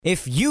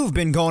If you've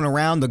been going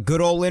around the good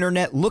old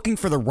internet looking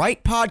for the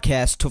right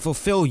podcast to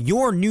fulfill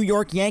your New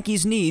York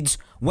Yankees needs,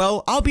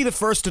 well, I'll be the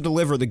first to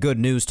deliver the good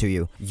news to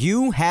you.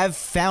 You have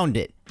found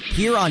it.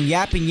 Here on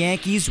Yapping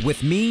Yankees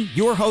with me,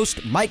 your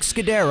host, Mike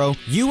Scudero,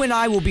 you and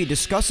I will be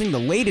discussing the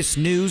latest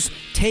news,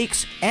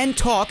 takes, and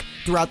talk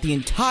throughout the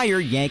entire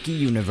Yankee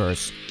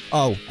universe.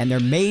 Oh, and there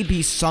may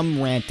be some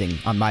ranting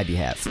on my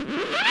behalf.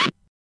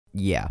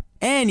 Yeah.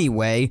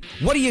 Anyway,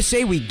 what do you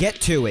say we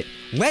get to it?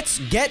 Let's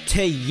get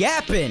to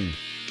yapping!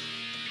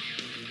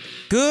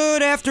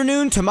 Good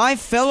afternoon to my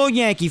fellow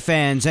Yankee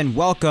fans, and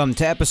welcome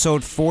to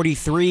episode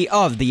 43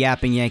 of the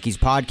Yapping Yankees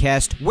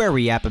podcast, where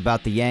we yap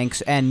about the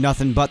Yanks and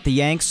nothing but the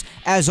Yanks.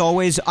 As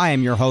always, I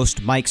am your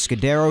host, Mike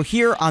Scudero,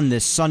 here on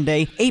this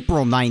Sunday,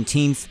 April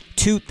 19th,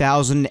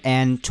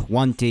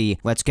 2020.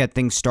 Let's get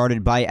things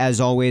started by,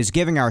 as always,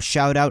 giving our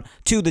shout out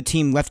to the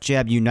Team Left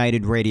Jab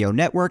United Radio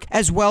Network,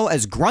 as well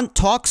as Grunt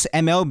Talks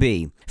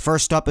MLB.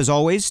 First up, as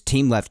always,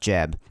 Team Left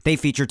Jab. They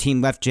feature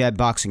Team Left Jab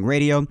Boxing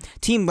Radio,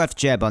 Team Left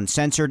Jab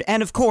Uncensored,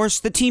 and of course,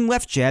 the Team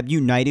Left Jab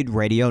United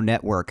Radio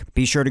Network.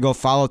 Be sure to go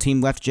follow Team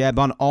Left Jab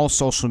on all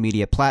social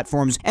media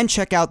platforms and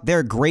check out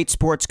their great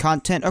sports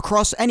content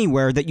across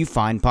anywhere that you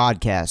find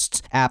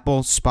podcasts.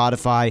 Apple,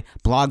 Spotify,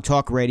 Blog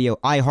Talk Radio,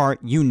 iHeart,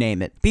 you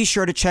name it. Be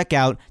sure to check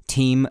out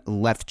Team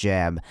Left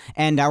Jab.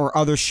 And our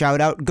other shout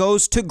out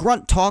goes to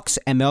Grunt Talks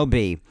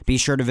MLB. Be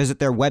sure to visit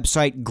their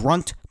website,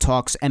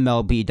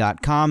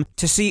 grunttalksmlb.com,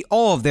 to see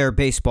all of their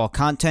baseball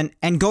content,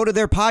 and go to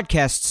their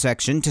podcast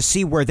section to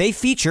see where they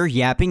feature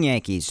Yapping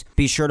Yankees.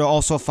 Be sure to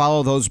also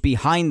follow those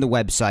behind the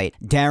website,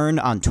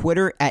 Darren on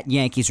Twitter at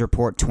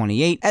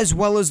YankeesReport28, as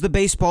well as the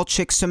baseball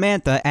chick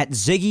Samantha at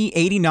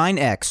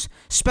Ziggy89X.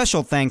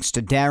 Special thanks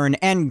to Darren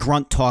and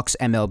Grunt Talks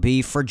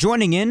MLB for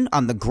joining in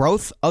on the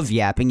growth of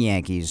Yapping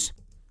Yankees.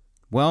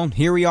 Well,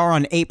 here we are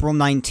on April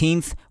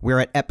 19th. We're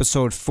at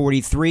episode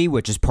 43,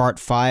 which is part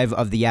 5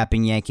 of the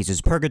Yapping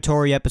Yankees'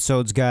 Purgatory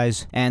episodes,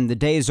 guys. And the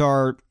days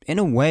are, in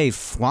a way,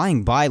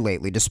 flying by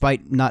lately,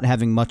 despite not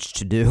having much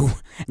to do.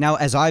 Now,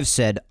 as I've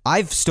said,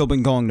 I've still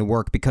been going to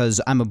work because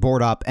I'm a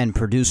board op and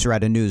producer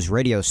at a news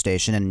radio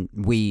station, and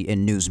we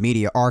in news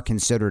media are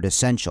considered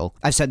essential.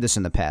 I've said this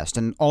in the past,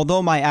 and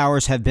although my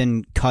hours have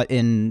been cut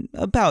in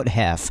about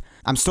half,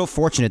 I'm still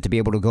fortunate to be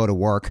able to go to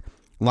work.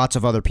 Lots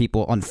of other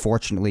people,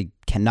 unfortunately,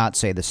 cannot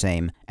say the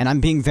same, and I'm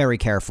being very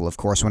careful, of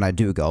course, when I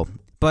do go.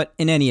 But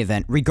in any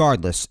event,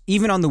 regardless,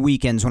 even on the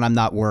weekends when I'm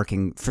not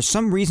working, for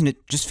some reason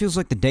it just feels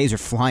like the days are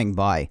flying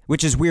by,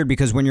 which is weird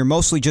because when you're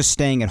mostly just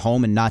staying at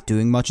home and not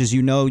doing much, as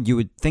you know, you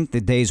would think the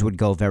days would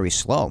go very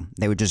slow.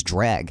 They would just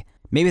drag.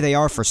 Maybe they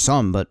are for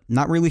some, but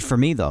not really for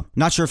me, though.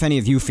 Not sure if any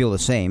of you feel the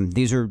same.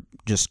 These are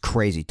just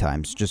crazy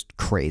times, just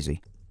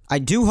crazy. I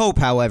do hope,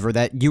 however,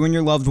 that you and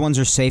your loved ones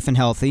are safe and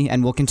healthy,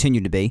 and will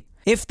continue to be.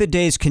 If the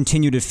days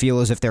continue to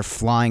feel as if they're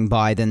flying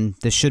by, then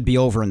this should be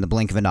over in the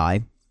blink of an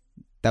eye.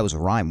 That was a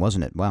rhyme,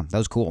 wasn't it? Wow, that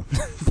was cool.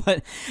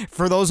 But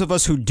for those of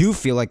us who do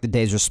feel like the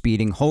days are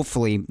speeding,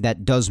 hopefully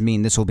that does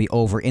mean this will be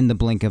over in the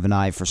blink of an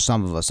eye for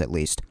some of us at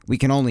least. We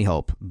can only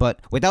hope.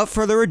 But without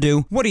further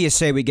ado, what do you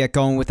say we get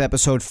going with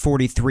episode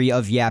 43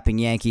 of Yapping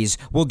Yankees?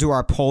 We'll do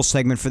our poll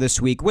segment for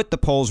this week with the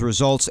poll's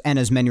results and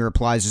as many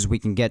replies as we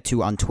can get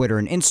to on Twitter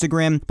and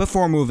Instagram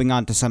before moving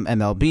on to some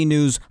MLB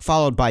news,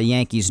 followed by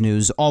Yankees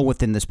news, all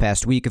within this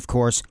past week, of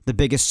course. The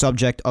biggest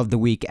subject of the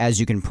week, as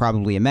you can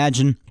probably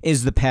imagine,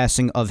 is the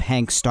passing of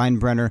Hank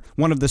Steinbrenner,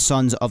 one of the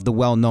sons of the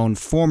well-known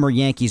former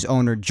Yankees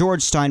owner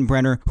George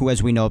Steinbrenner, who,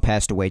 as we know,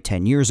 passed away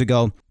 10 years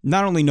ago.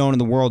 Not only known in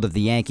the world of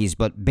the Yankees,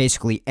 but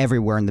basically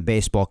everywhere in the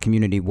baseball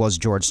community was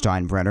George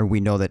Steinbrenner. We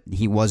know that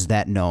he was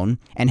that known.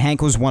 And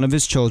Hank was one of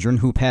his children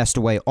who passed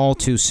away all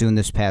too soon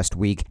this past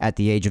week at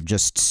the age of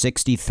just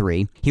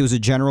 63. He was a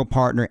general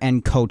partner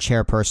and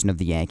co-chairperson of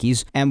the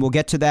Yankees, and we'll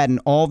get to that and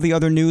all the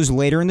other news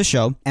later in the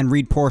show, and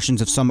read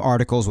portions of some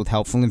articles with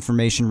helpful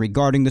information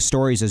regarding the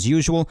stories as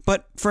usual.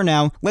 But for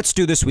now, let's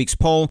do this week's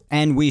poll,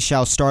 and we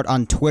shall start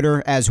on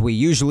Twitter as we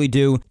usually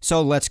do,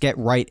 so let's get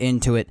right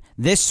into it.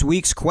 This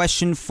week's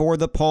question for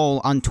the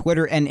poll on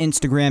Twitter and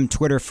Instagram,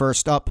 Twitter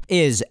first up,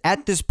 is,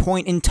 at this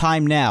point in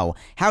time now,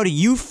 how do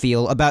you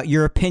feel about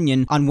your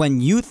opinion on when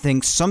you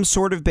think some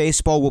sort of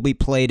baseball will be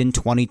played in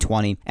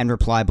 2020? And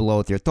reply below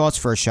with your thoughts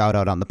for a shout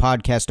out on the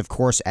podcast, of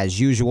course,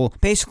 as usual.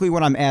 Basically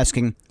what I'm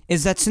asking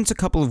is that since a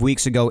couple of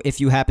weeks ago, if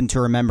you happen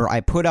to remember,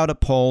 I put out a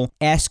poll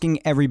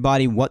asking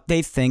everybody what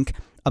they think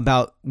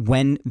about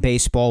when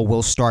baseball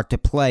will start to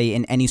play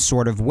in any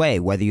sort of way,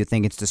 whether you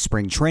think it's the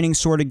spring training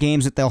sort of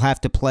games that they'll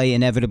have to play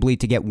inevitably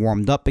to get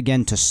warmed up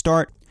again to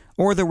start,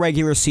 or the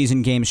regular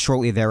season games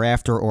shortly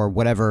thereafter, or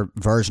whatever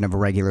version of a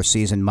regular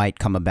season might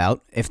come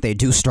about if they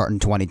do start in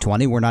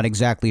 2020. We're not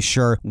exactly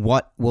sure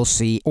what we'll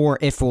see, or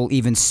if we'll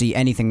even see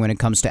anything when it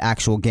comes to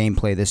actual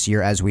gameplay this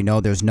year. As we know,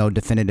 there's no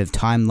definitive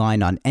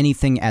timeline on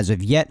anything as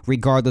of yet,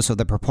 regardless of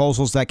the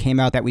proposals that came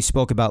out that we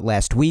spoke about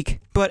last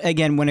week. But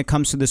again, when it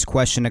comes to this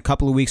question, a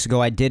couple of weeks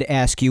ago I did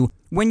ask you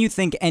when you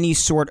think any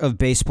sort of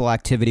baseball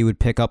activity would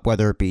pick up,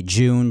 whether it be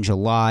June,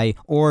 July,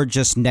 or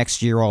just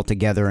next year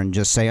altogether, and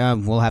just say,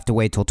 we'll have to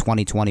wait till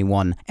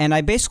 2021. And I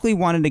basically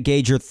wanted to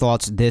gauge your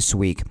thoughts this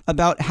week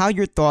about how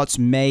your thoughts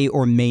may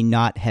or may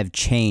not have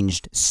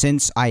changed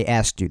since I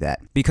asked you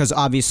that. Because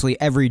obviously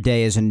every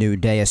day is a new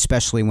day,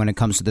 especially when it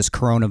comes to this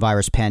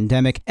coronavirus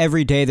pandemic.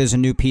 Every day there's a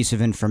new piece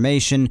of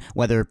information,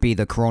 whether it be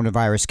the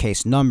coronavirus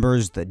case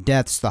numbers, the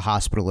deaths, the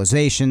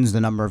hospitalizations, the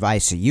number of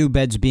ICU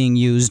beds being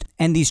used,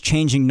 and these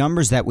changing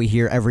numbers that we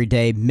hear every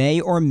day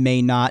may or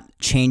may not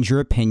change your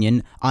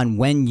opinion on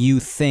when you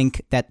think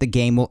that the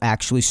game will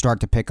actually start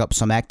to pick up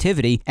some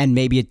activity, and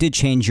maybe it did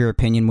change your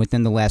opinion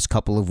within the last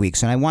couple of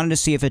weeks, and I wanted to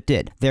see if it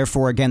did.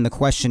 Therefore, again, the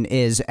question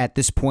is, at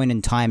this point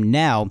in time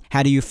now,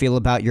 how do you feel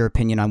about your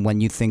opinion on when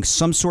you think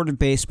some sort of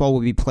baseball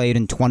will be played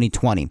in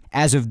 2020?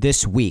 As of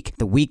this week,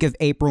 the week of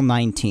April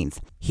 19th.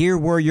 Here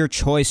were your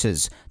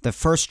choices. The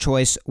first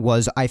choice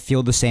was, I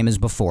feel the same as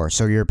before,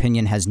 so your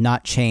opinion has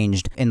not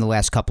changed in the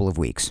last couple of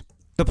weeks.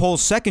 The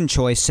poll's second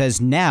choice says,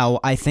 now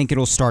I think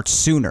it'll start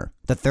sooner.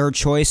 The third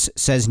choice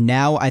says,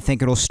 now I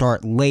think it'll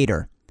start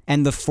later.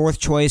 And the fourth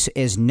choice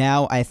is,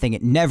 now I think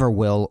it never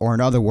will, or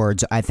in other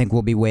words, I think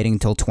we'll be waiting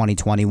until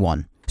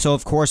 2021. So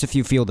of course, if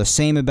you feel the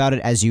same about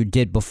it as you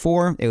did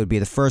before, it would be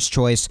the first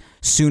choice.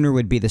 Sooner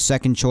would be the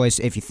second choice.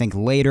 If you think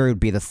later, it would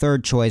be the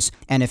third choice.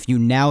 And if you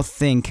now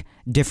think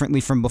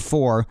differently from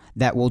before,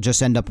 that we'll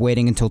just end up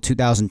waiting until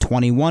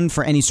 2021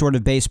 for any sort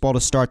of baseball to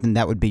start, then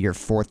that would be your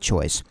fourth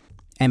choice.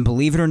 And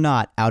believe it or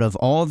not, out of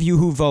all of you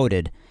who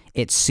voted,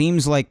 it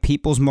seems like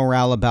people's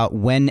morale about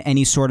when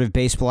any sort of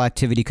baseball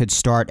activity could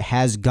start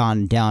has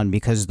gone down,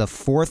 because the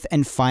fourth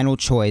and final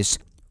choice,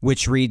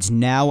 which reads,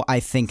 now I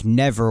think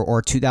never,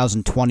 or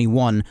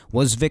 2021,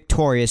 was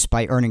victorious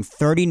by earning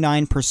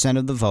 39%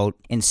 of the vote.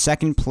 In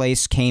second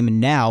place came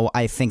now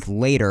I think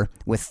later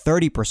with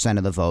 30%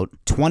 of the vote.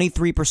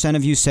 23%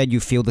 of you said you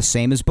feel the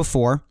same as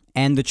before.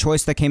 And the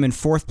choice that came in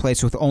fourth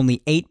place with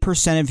only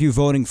 8% of you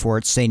voting for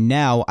it say,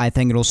 now I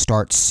think it'll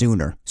start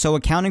sooner. So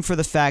accounting for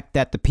the fact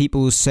that the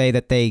people who say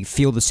that they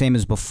feel the same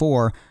as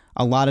before,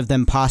 a lot of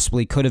them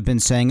possibly could have been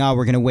saying,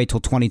 we're going to wait till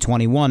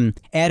 2021,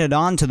 added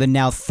on to the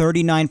now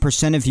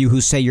 39% of you who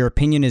say your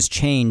opinion has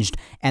changed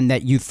and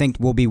that you think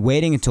we'll be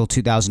waiting until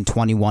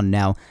 2021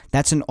 now.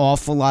 That's an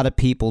awful lot of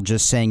people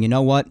just saying, you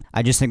know what,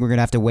 I just think we're going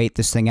to have to wait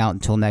this thing out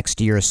until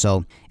next year or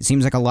so. It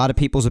seems like a lot of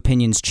people's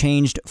opinions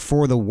changed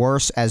for the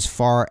worse as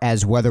far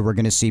as whether we're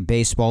going to see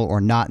baseball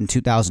or not in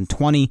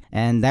 2020,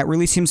 and that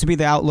really seems to be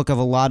the outlook of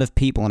a lot of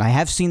people. And I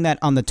have seen that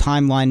on the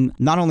timeline,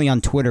 not only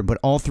on Twitter, but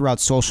all throughout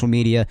social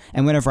media,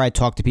 and whenever I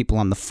talk to people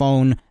on the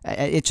phone,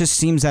 it just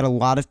seems that a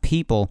lot of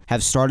people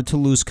have started to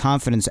lose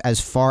confidence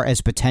as far as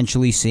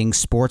potentially seeing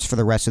sports for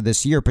the rest of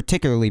this year,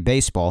 particularly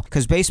baseball,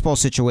 because baseball's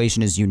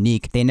situation is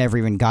unique. They never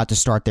even got to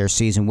start their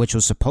season, which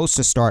was supposed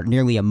to start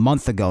nearly a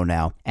month ago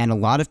now, and a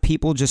lot of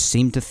people just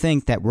seem to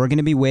think that we're going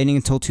to be waiting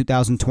until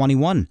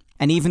 2021.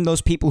 And even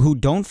those people who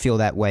don't feel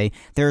that way,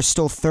 there are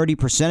still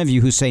 30% of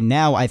you who say,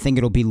 now I think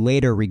it'll be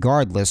later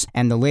regardless.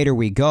 And the later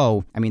we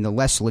go, I mean, the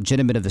less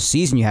legitimate of a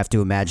season you have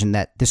to imagine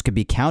that this could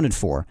be counted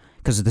for,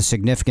 because of the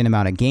significant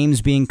amount of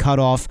games being cut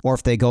off, or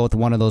if they go with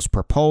one of those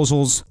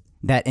proposals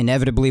that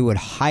inevitably would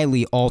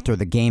highly alter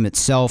the game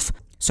itself.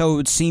 So it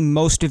would seem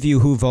most of you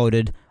who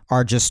voted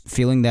are just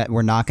feeling that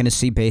we're not going to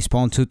see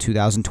baseball until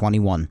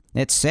 2021.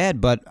 It's sad,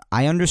 but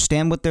I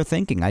understand what they're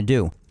thinking. I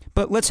do.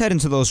 But let's head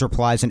into those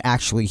replies and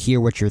actually hear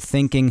what you're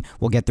thinking.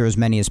 We'll get through as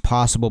many as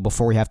possible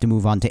before we have to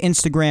move on to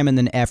Instagram, and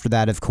then after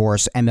that, of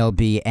course,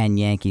 MLB and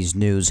Yankees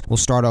news. We'll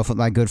start off with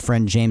my good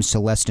friend James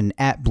Celestin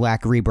at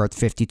Black Rebirth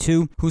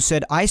 52, who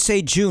said, I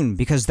say June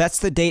because that's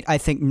the date I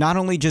think not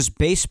only just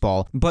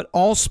baseball, but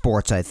all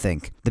sports, I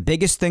think. The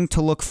biggest thing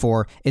to look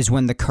for is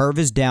when the curve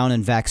is down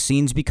and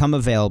vaccines become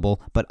available,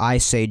 but I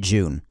say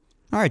June.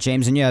 All right,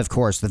 James, and yeah, of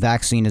course, the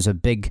vaccine is a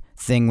big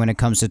thing when it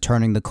comes to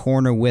turning the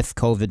corner with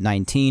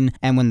COVID-19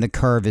 and when the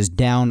curve is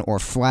down or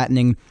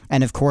flattening.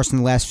 And of course, in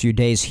the last few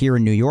days here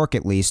in New York,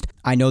 at least,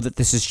 I know that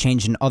this has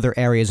changed in other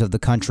areas of the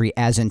country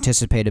as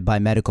anticipated by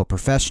medical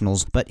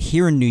professionals. But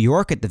here in New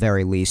York, at the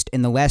very least,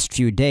 in the last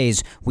few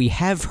days, we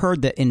have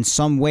heard that in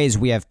some ways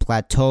we have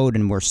plateaued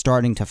and we're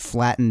starting to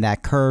flatten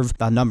that curve.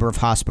 The number of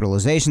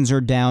hospitalizations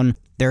are down.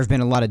 There have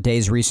been a lot of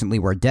days recently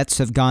where deaths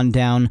have gone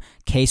down,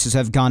 cases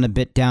have gone a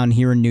bit down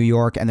here in New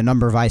York, and the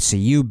number of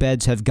ICU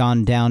beds have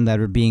gone down that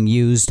are being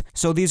used.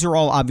 So these are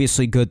all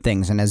obviously good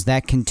things, and as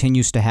that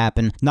continues to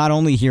happen, not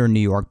only here in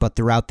New York, but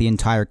throughout the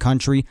entire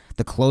country,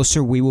 the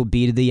closer we will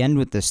be to the end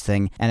with this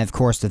thing. And of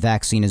course, the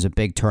vaccine is a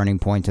big turning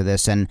point to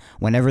this, and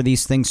whenever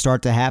these things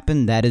start to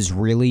happen, that is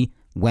really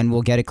when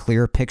we'll get a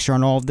clearer picture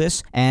on all of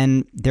this,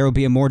 and there will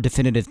be a more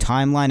definitive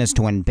timeline as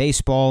to when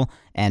baseball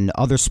and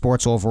other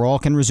sports overall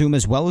can resume,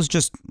 as well as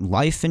just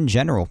life in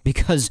general,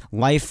 because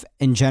life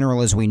in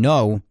general, as we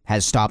know,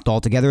 has stopped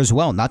altogether as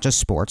well, not just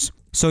sports.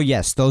 So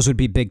yes, those would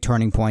be big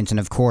turning points, and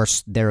of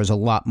course, there is a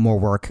lot more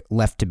work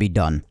left to be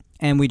done.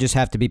 and we just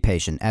have to be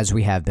patient, as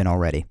we have been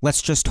already.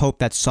 Let's just hope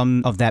that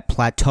some of that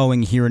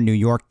plateauing here in New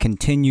York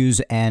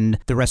continues and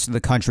the rest of the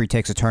country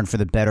takes a turn for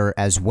the better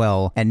as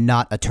well, and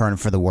not a turn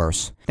for the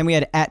worse. Then we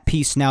had At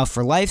Peace Now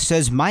for Life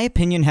says, my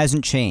opinion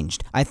hasn't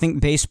changed. I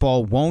think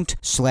baseball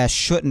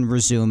won't/shouldn't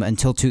resume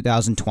until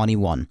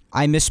 2021.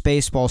 I miss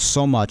baseball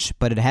so much,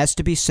 but it has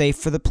to be safe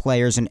for the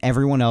players and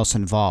everyone else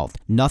involved.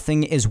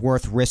 Nothing is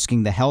worth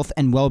risking the health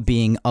and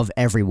well-being of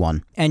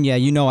everyone. And yeah,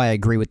 you know I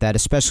agree with that,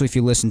 especially if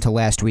you listened to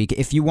last week.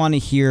 If you want to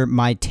hear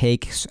my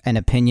takes and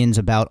opinions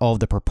about all of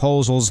the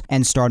proposals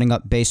and starting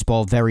up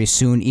baseball very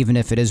soon, even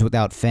if it is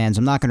without fans,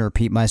 I'm not going to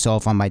repeat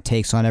myself on my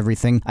takes on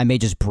everything. I may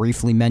just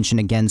briefly mention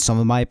again some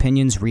of my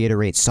opinions,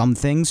 reiterate some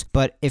things,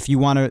 but if you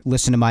want to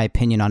listen to my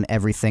opinion on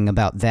everything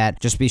about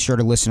that, just be sure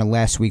to listen to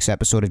last week's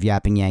episode of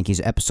Yapping Yankees,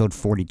 episode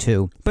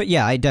 42. But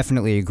yeah, I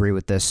definitely agree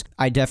with this.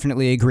 I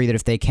definitely agree that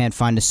if they can't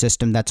find a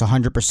system that's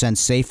 100%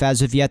 safe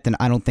as of yet, then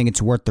I don't think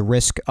it's worth the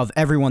risk of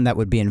everyone that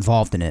would be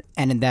involved in it.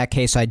 And in that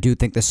case, I do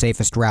think the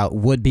safest route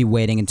would be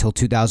waiting until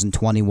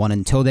 2021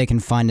 until they can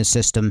find a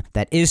system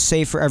that is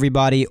safe for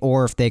everybody,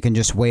 or if they can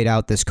just wait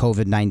out this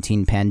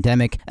COVID-19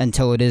 pandemic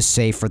until it is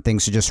safe for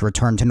things to just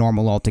return to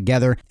normal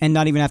altogether and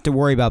not even have to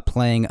worry about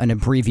playing an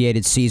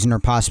abbreviated season or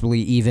possibly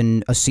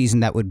even a season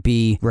that would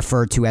be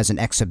referred to as an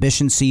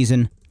exhibition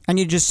season. And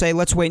you just say,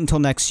 let's wait until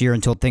next year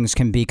until things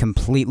can be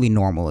completely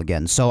normal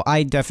again. So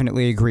I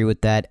definitely agree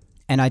with that,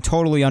 and I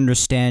totally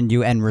understand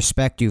you and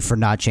respect you for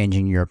not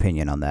changing your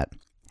opinion on that.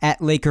 At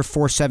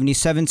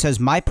Laker477 says,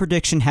 my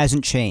prediction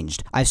hasn't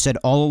changed. I've said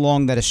all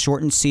along that a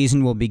shortened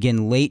season will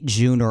begin late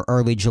June or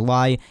early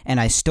July, and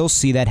I still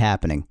see that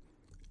happening.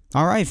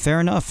 All right, fair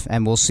enough,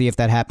 and we'll see if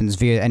that happens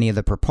via any of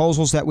the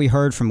proposals that we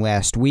heard from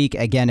last week.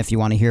 Again, if you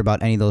want to hear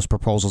about any of those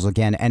proposals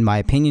again and my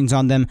opinions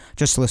on them,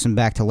 just listen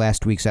back to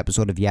last week's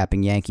episode of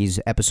Yapping Yankees,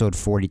 episode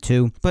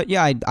 42. But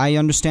yeah, I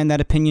understand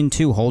that opinion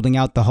too, holding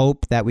out the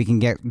hope that we can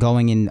get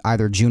going in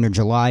either June or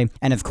July,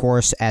 and of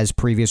course, as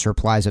previous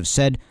replies have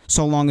said,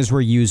 so long as we're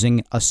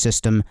using a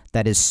system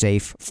that is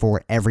safe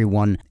for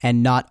everyone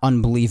and not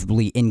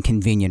unbelievably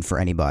inconvenient for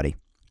anybody.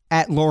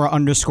 At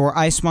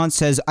Laura_Icemont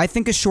says, I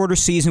think a shorter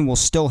season will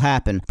still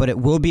happen, but it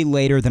will be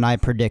later than I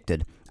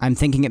predicted. I'm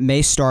thinking it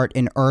may start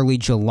in early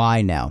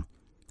July now.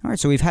 All right,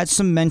 so we've had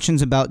some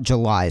mentions about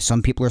July.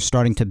 Some people are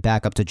starting to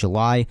back up to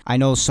July. I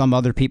know some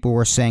other people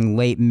were saying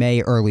late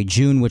May, early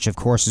June, which of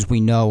course, as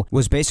we know,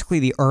 was basically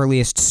the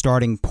earliest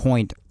starting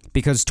point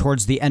because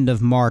towards the end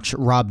of March,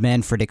 Rob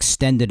Manfred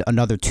extended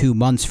another 2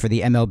 months for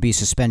the MLB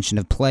suspension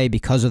of play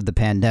because of the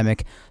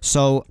pandemic.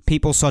 So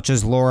people such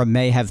as Laura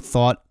may have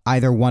thought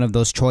either one of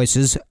those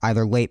choices,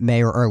 either late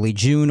May or early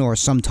June or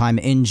sometime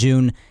in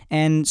June,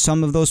 and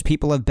some of those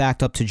people have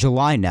backed up to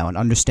July now, and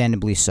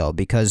understandably so,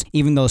 because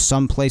even though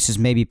some places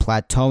may be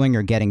plateauing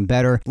or getting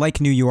better, like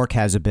New York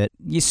has a bit,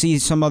 you see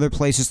some other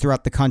places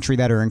throughout the country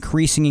that are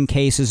increasing in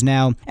cases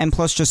now, and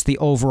plus just the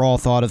overall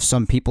thought of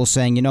some people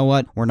saying, you know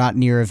what, we're not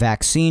near a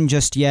vaccine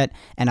just yet,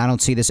 and I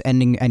don't see this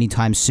ending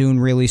anytime soon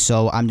really,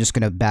 so I'm just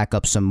going to back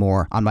up some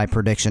more on my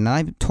prediction,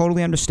 and I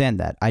totally understand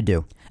that, I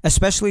do.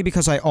 Especially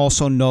because I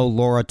also know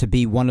Laura to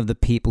be one of the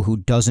people who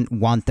doesn't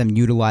want them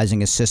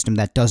utilizing a system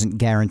that doesn't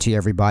guarantee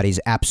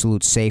everybody's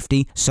absolute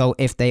safety. So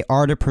if they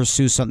are to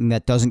pursue something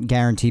that doesn't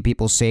guarantee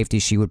people's safety,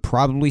 she would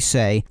probably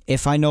say,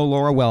 if I know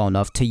Laura well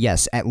enough, to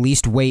yes, at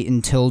least wait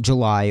until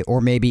July or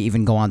maybe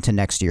even go on to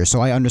next year. So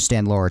I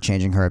understand Laura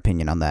changing her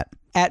opinion on that.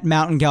 At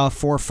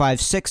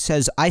MountainGal456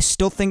 says, I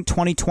still think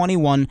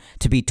 2021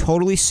 to be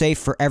totally safe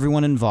for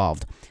everyone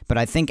involved, but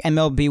I think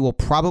MLB will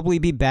probably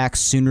be back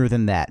sooner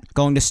than that.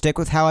 Going to stick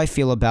with how I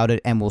feel about it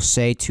and will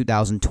say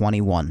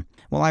 2021.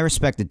 Well, I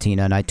respect it,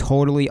 Tina, and I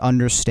totally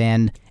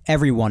understand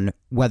everyone,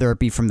 whether it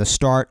be from the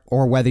start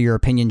or whether your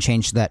opinion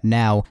changed to that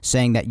now,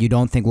 saying that you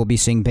don't think we'll be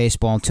seeing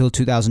baseball until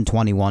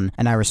 2021,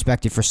 and I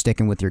respect you for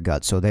sticking with your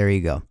gut, so there you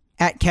go.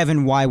 At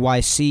Kevin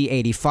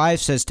YYC85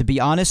 says, to be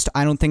honest,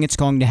 I don't think it's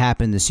going to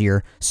happen this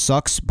year.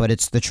 Sucks, but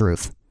it's the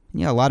truth.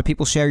 Yeah, a lot of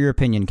people share your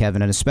opinion,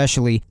 Kevin, and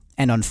especially,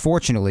 and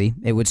unfortunately,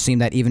 it would seem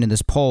that even in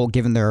this poll,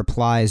 given their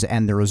replies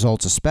and the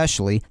results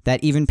especially,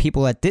 that even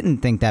people that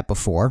didn't think that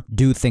before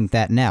do think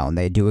that now, and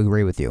they do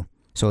agree with you.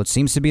 So it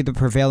seems to be the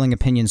prevailing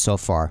opinion so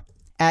far.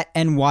 At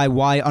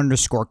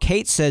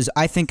NYY_Kate says,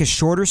 I think a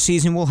shorter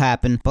season will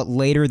happen, but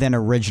later than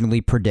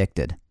originally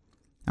predicted.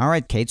 All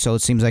right, Kate, so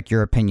it seems like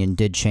your opinion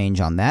did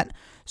change on that.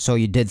 So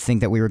you did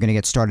think that we were going to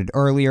get started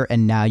earlier,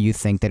 and now you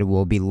think that it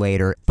will be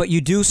later. But you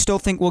do still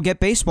think we'll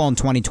get baseball in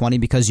 2020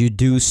 because you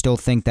do still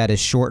think that a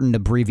shortened,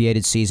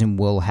 abbreviated season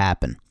will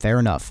happen. Fair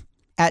enough.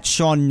 At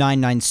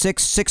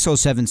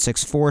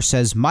Sean996-60764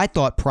 says, my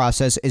thought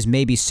process is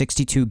maybe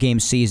 62-game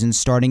season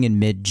starting in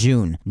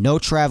mid-June. No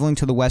traveling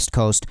to the West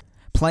Coast,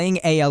 playing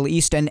AL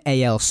East and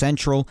AL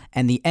Central,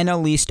 and the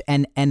NL East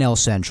and NL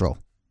Central.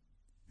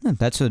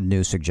 That's a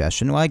new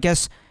suggestion. Well, I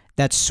guess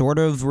that sort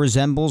of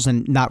resembles,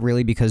 and not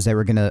really because they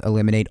were going to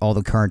eliminate all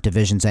the current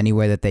divisions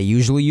anyway that they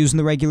usually use in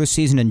the regular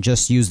season and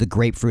just use the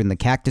Grapefruit and the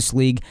Cactus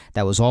League.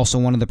 That was also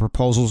one of the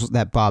proposals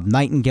that Bob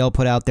Nightingale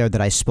put out there that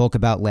I spoke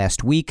about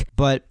last week.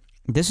 But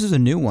This is a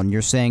new one.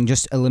 You're saying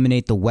just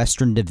eliminate the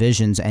Western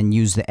divisions and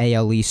use the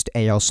AL East,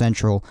 AL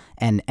Central,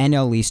 and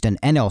NL East and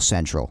NL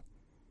Central.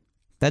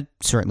 That'd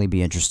certainly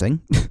be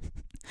interesting.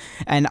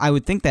 And I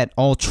would think that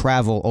all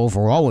travel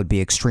overall would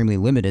be extremely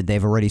limited.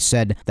 They've already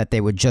said that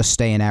they would just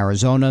stay in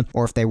Arizona,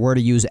 or if they were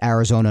to use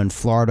Arizona and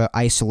Florida,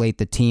 isolate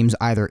the teams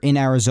either in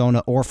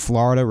Arizona or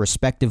Florida,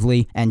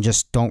 respectively, and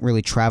just don't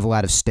really travel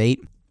out of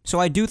state. So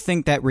I do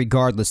think that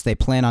regardless, they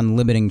plan on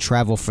limiting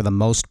travel for the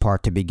most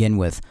part to begin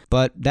with.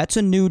 But that's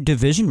a new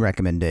division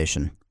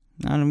recommendation.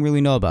 I don't really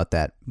know about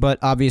that. But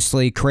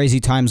obviously, crazy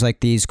times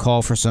like these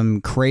call for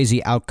some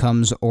crazy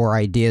outcomes or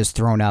ideas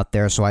thrown out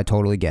there, so I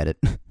totally get it.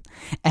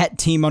 At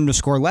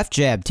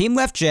team_left_jab. Team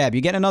Left Jab, you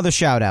get another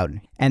shout out.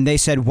 And they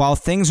said, while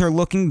things are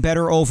looking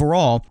better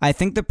overall, I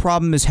think the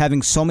problem is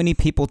having so many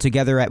people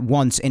together at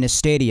once in a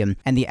stadium,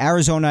 and the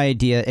Arizona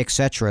idea,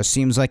 etc.,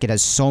 seems like it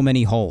has so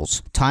many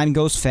holes. Time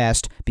goes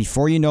fast.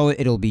 Before you know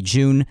it, it'll be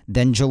June,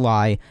 then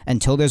July.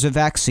 Until there's a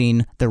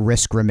vaccine, the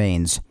risk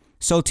remains.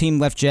 So Team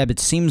Left Jab, it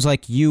seems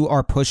like you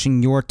are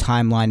pushing your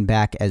timeline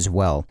back as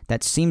well.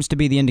 That seems to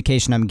be the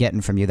indication I'm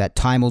getting from you, that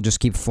time will just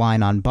keep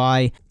flying on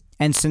by.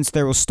 And since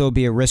there will still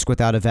be a risk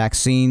without a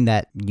vaccine,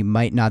 that you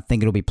might not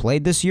think it'll be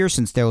played this year,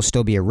 since there will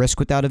still be a risk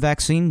without a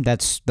vaccine,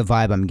 that's the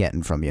vibe I'm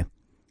getting from you.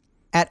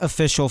 At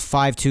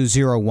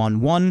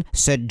official52011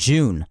 said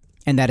June,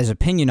 and that his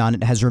opinion on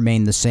it has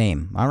remained the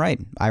same. All right,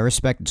 I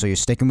respect it, so you're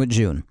sticking with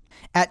June.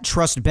 At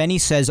Trust Benny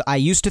says, I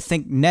used to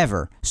think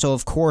never, so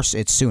of course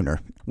it's sooner.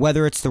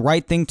 Whether it's the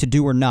right thing to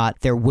do or not,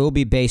 there will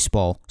be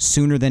baseball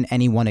sooner than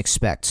anyone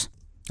expects.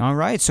 All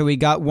right, so we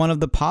got one of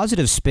the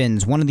positive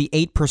spins. One of the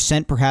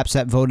 8% perhaps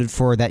that voted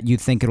for that you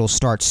think it'll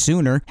start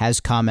sooner has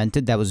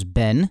commented. That was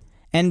Ben.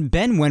 And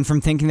Ben went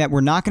from thinking that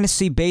we're not going to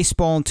see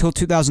baseball until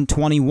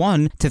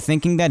 2021 to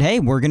thinking that, hey,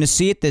 we're going to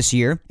see it this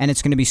year, and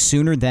it's going to be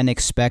sooner than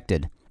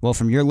expected. Well,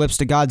 from your lips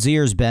to God's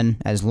ears, Ben,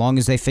 as long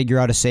as they figure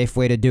out a safe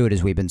way to do it,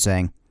 as we've been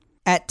saying.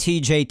 At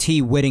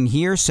TJT Whitting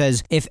here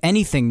says, if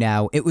anything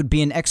now, it would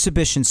be an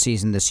exhibition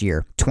season this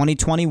year.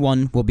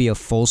 2021 will be a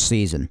full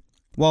season.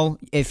 Well,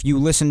 if you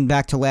listened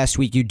back to last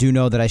week, you do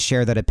know that I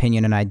share that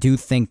opinion, and I do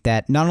think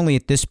that not only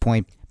at this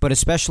point, but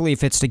especially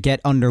if it's to get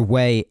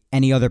underway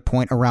any other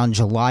point around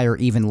July or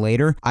even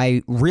later,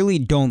 I really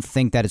don't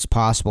think that it's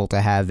possible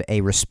to have a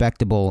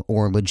respectable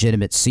or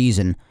legitimate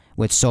season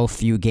with so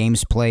few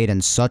games played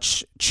and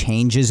such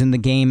changes in the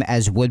game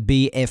as would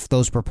be if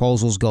those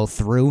proposals go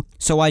through.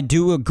 So I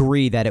do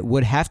agree that it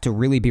would have to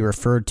really be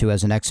referred to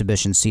as an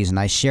exhibition season.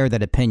 I share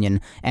that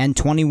opinion, and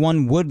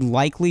 21 would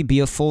likely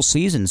be a full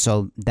season,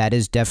 so that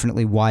is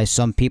definitely why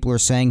some people are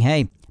saying,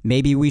 hey,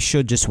 maybe we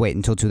should just wait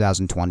until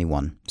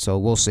 2021. So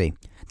we'll see.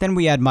 Then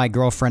we had my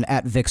girlfriend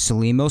at Vic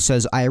Salimo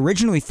says, I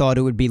originally thought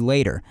it would be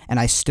later, and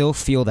I still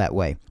feel that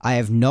way. I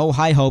have no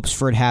high hopes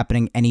for it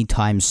happening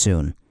anytime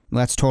soon. Well,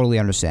 that's totally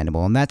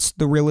understandable, and that's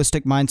the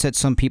realistic mindset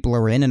some people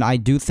are in, and I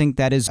do think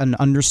that is an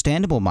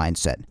understandable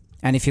mindset.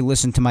 And if you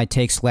listened to my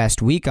takes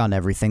last week on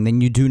everything,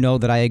 then you do know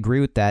that I agree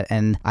with that,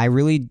 and I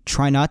really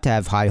try not to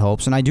have high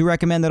hopes, and I do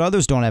recommend that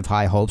others don't have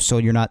high hopes so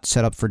you're not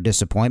set up for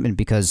disappointment,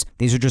 because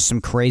these are just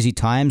some crazy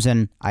times,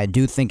 and I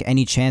do think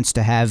any chance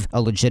to have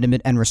a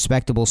legitimate and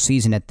respectable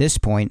season at this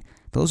point,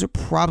 those are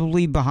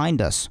probably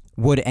behind us.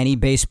 Would any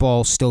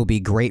baseball still be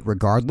great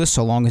regardless,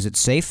 so long as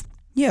it's safe?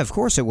 Yeah, of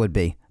course it would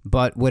be.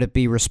 But would it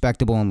be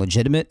respectable and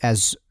legitimate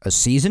as a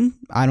season?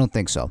 I don't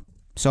think so.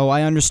 So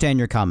I understand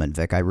your comment,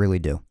 Vic. I really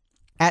do.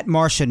 At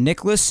Marcia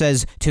Nicholas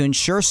says, to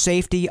ensure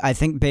safety, I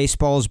think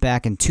baseball is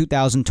back in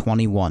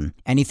 2021.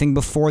 Anything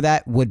before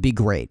that would be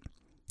great.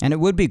 And it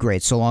would be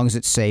great so long as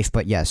it's safe,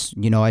 but yes,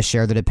 you know I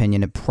share that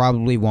opinion. It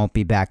probably won't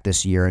be back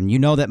this year. And you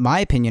know that my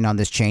opinion on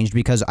this changed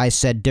because I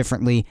said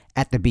differently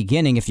at the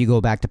beginning if you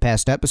go back to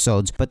past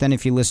episodes. But then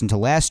if you listen to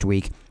last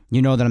week, you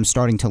know that I'm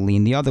starting to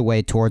lean the other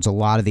way towards a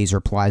lot of these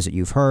replies that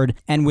you've heard,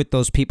 and with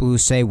those people who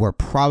say we're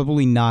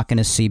probably not going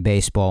to see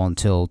baseball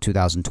until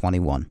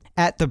 2021.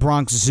 At the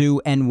Bronx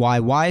Zoo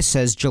NYY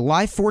says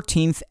July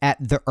 14th at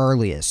the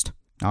earliest.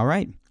 All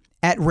right.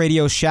 At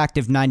Radio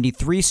Shactive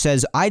 93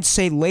 says, I'd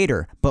say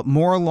later, but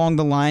more along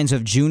the lines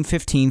of June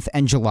 15th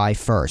and July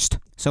 1st.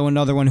 So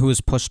another one who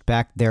has pushed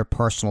back their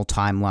personal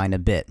timeline a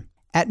bit.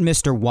 At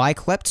Mr.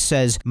 Wyclept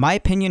says, my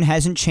opinion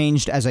hasn't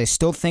changed as I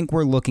still think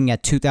we're looking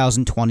at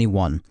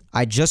 2021.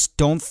 I just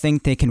don't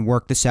think they can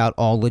work this out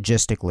all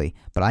logistically,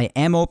 but I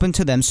am open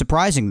to them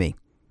surprising me.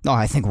 Oh,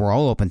 I think we're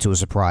all open to a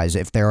surprise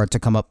if they are to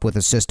come up with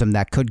a system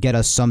that could get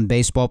us some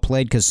baseball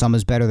played because some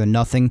is better than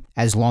nothing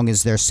as long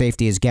as their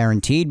safety is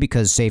guaranteed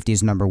because safety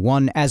is number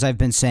one, as I've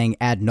been saying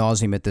ad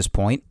nauseum at this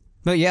point.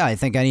 But yeah, I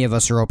think any of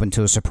us are open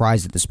to a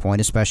surprise at this point,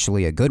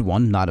 especially a good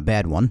one, not a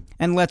bad one.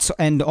 And let's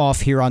end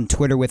off here on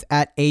Twitter with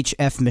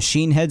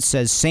 @HFMachinehead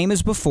says, same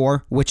as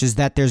before, which is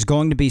that there's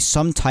going to be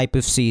some type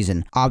of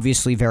season,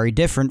 obviously very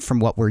different from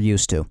what we're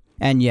used to.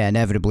 And yeah,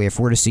 inevitably, if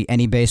we're to see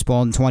any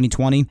baseball in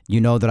 2020, you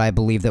know that I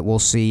believe that we'll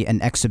see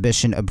an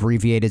exhibition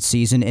abbreviated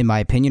season, in my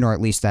opinion, or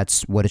at least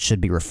that's what it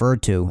should be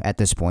referred to at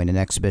this point, an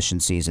exhibition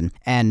season.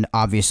 And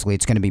obviously,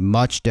 it's going to be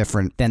much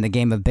different than the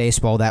game of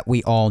baseball that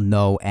we all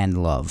know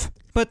and love.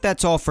 But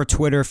that's all for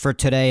Twitter for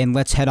today, and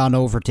let's head on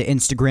over to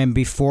Instagram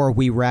before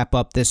we wrap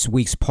up this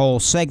week's poll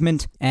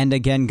segment. And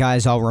again,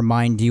 guys, I'll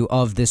remind you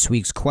of this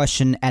week's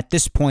question at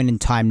this point in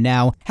time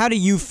now. How do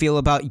you feel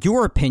about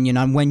your opinion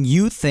on when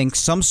you think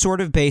some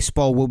sort of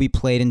baseball will be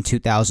played in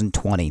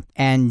 2020?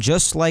 And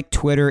just like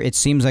Twitter, it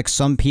seems like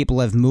some people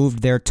have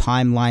moved their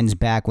timelines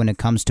back when it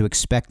comes to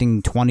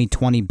expecting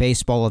 2020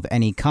 baseball of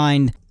any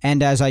kind.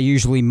 And as I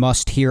usually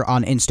must here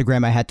on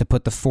Instagram, I had to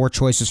put the 4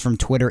 choices from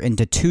Twitter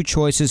into 2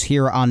 choices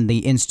here on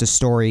the Insta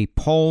Story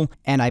poll.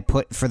 And I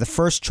put for the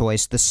first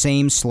choice, the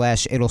same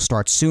 / it'll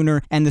start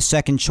sooner. And the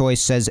second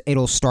choice says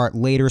it'll start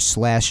later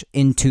 /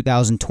 in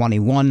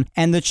 2021.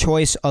 And the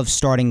choice of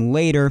starting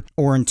later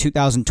or in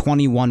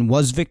 2021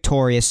 was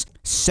victorious.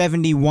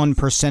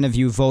 71% of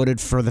you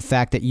voted for the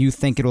fact that you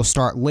think it'll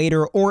start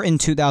later or in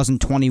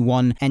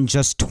 2021, and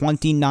just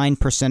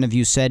 29% of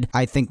you said,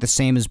 I think the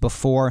same as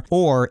before,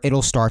 or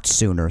it'll start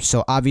sooner.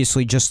 So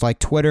obviously, just like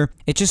Twitter,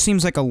 it just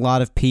seems like a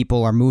lot of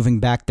people are moving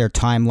back their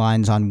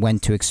timelines on when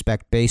to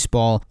expect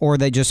baseball, or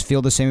they just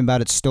feel the same about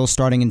it still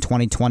starting in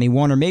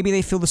 2021, or maybe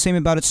they feel the same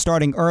about it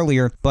starting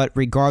earlier. But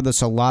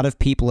regardless, a lot of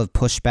people have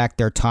pushed back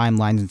their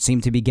timelines and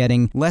seem to be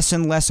getting less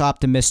and less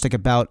optimistic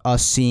about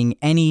us seeing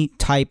any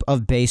type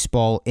of baseball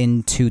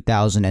in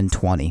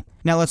 2020.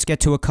 Now let's get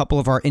to a couple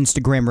of our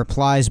Instagram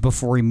replies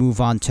before we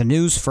move on to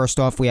news. First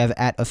off, we have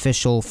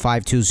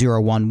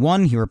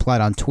 @official52011. He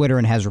replied on Twitter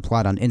and has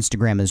replied on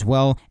Instagram as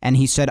well. And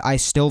he said, I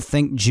still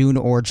think June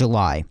or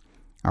July.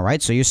 All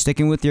right, so you're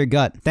sticking with your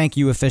gut. Thank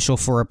you, Official,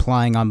 for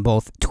replying on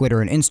both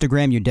Twitter and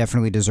Instagram. You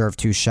definitely deserve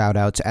 2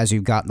 shout-outs as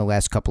you've gotten the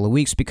last couple of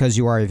weeks because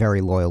you are a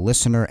very loyal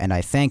listener, and I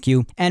thank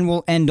you. And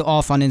we'll end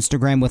off on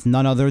Instagram with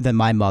none other than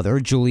my mother,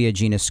 Julia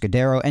Gina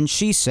Scudero, and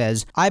she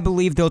says, I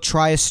believe they'll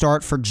try a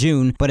start for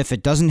June, but if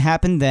it doesn't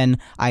happen then,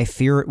 I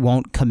fear it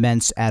won't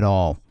commence at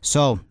all.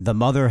 So, the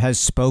mother has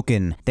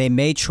spoken. They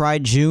may try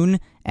June,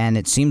 and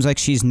it seems like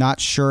she's not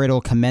sure it'll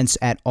commence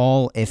at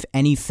all, if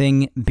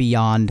anything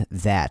beyond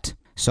that.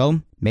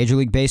 So, Major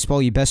League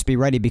Baseball, you best be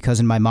ready because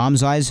in my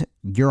mom's eyes,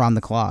 you're on the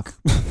clock.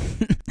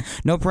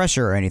 No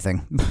pressure or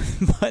anything.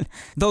 But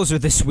those are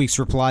this week's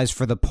replies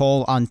for the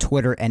poll on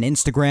Twitter and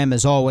Instagram.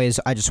 As always,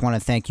 I just want to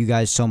thank you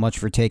guys so much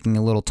for taking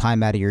a little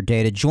time out of your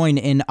day to join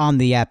in on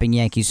the Yapping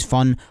Yankees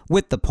fun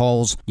with the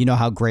polls. You know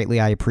how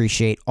greatly I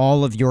appreciate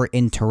all of your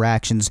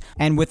interactions.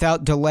 And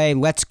without delay,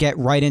 let's get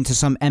right into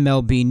some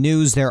MLB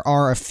news. There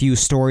are a few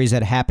stories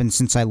that happened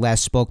since I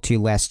last spoke to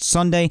you last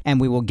Sunday, and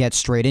we will get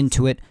straight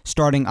into it.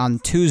 Starting on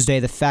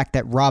Tuesday, the fact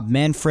that Rob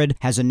Manfred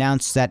has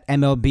announced that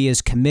MLB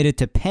is committed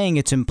to paying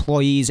its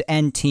employees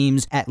and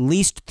teams at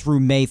least through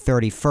May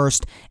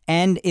 31st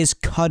and is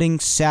cutting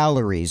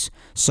salaries.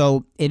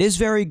 So it is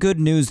very good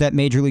news that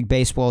Major League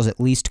Baseball is at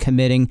least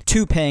committing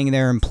to paying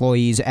their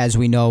employees. As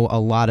we know, a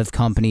lot of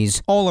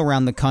companies all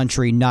around the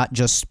country, not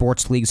just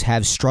sports leagues,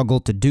 have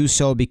struggled to do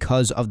so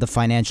because of the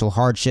financial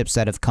hardships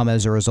that have come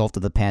as a result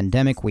of the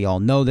pandemic. We all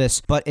know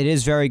this, but it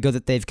is very good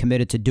that they've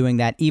committed to doing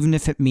that, even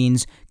if it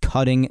means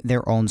cutting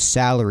their own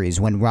salaries,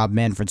 when Rob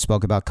Manfred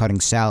spoke about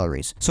cutting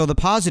salaries. So the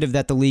positive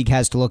that the league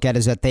has to look at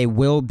is that they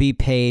will be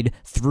paid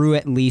through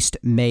at least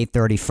May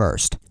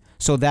 31st.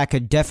 So that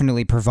could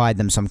definitely provide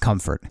them some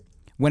comfort.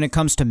 When it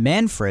comes to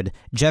Manfred,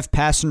 Jeff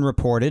Passan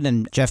reported,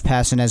 and Jeff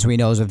Passan, as we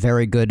know, is a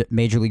very good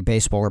Major League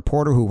Baseball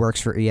reporter who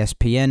works for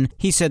ESPN.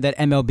 He said that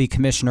MLB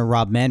Commissioner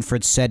Rob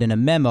Manfred said in a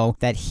memo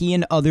that he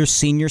and other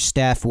senior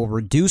staff will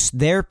reduce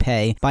their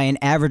pay by an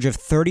average of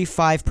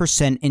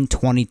 35% in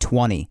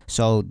 2020.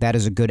 So that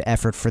is a good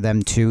effort for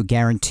them to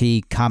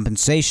guarantee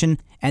compensation,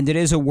 and it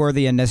is a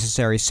worthy and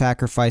necessary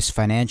sacrifice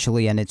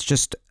financially, and it's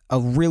just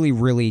a really,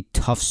 really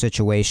tough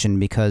situation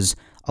because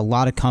a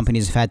lot of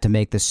companies have had to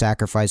make this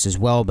sacrifice as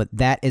well, but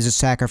that is a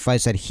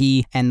sacrifice that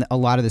he and a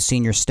lot of the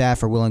senior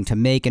staff are willing to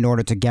make in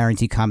order to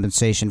guarantee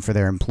compensation for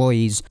their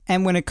employees.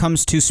 And when it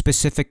comes to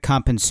specific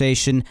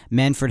compensation,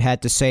 Manfred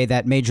had to say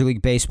that Major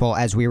League Baseball,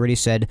 as we already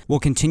said, will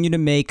continue to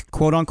make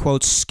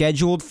quote-unquote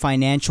scheduled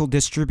financial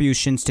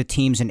distributions to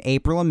teams in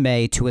April and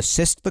May to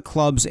assist the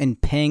clubs in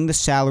paying the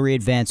salary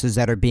advances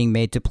that are being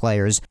made to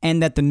players,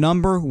 and that the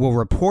number will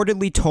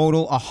reportedly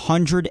total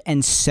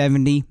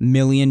 $170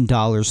 million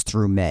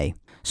through May.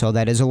 So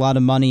that is a lot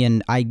of money,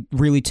 and I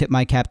really tip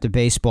my cap to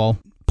baseball,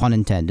 pun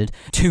intended,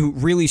 to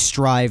really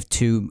strive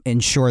to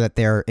ensure that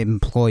their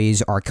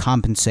employees are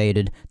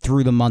compensated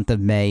through the month of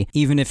May,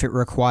 even if it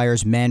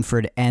requires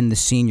Manfred and the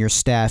senior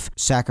staff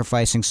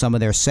sacrificing some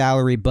of their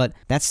salary. But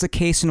that's the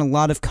case in a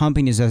lot of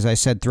companies, as I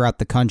said, throughout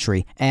the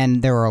country.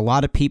 And there are a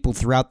lot of people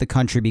throughout the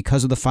country,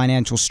 because of the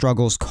financial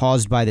struggles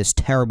caused by this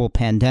terrible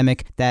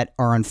pandemic, that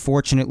are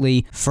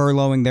unfortunately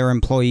furloughing their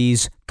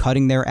employees,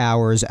 cutting their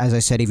hours. As I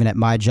said, even at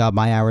my job,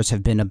 my hours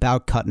have been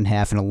about cut in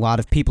half, and a lot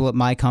of people at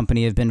my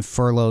company have been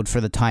furloughed for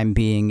the time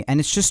being, and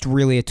it's just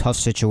really a tough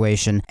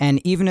situation.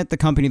 And even at the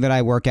company that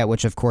I work at,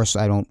 which of course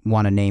I don't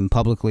want to name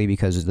publicly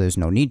because there's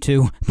no need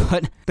to,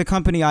 but the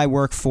company I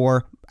work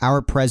for,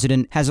 our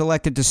president has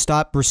elected to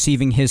stop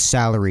receiving his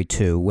salary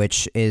too,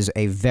 which is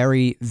a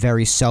very,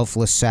 very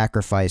selfless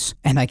sacrifice,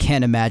 and I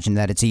can't imagine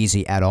that it's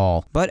easy at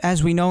all. But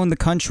as we know in the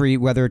country,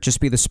 whether it just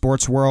be the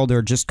sports world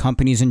or just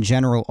companies in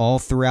general all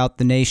throughout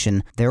the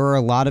nation, there are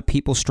a lot of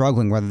people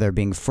struggling, whether they're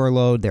being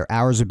furloughed, their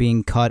hours are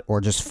being cut,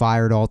 or just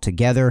fired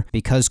altogether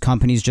because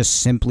companies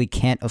just simply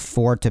can't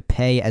afford to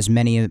pay as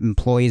many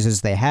employees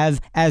as they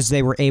have as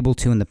they were able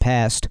to in the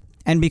past.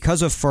 And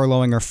because of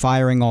furloughing or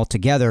firing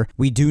altogether,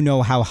 we do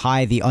know how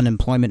high the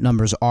unemployment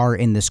numbers are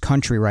in this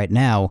country right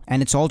now,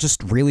 and it's all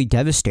just really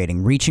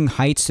devastating, reaching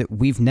heights that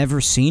we've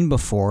never seen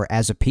before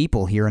as a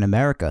people here in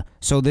America.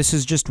 So this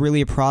is just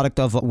really a product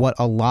of what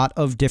a lot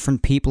of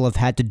different people have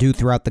had to do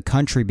throughout the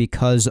country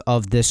because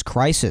of this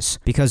crisis.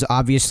 Because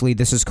obviously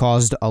this has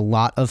caused a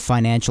lot of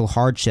financial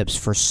hardships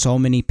for so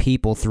many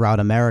people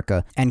throughout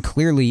America, and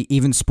clearly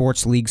even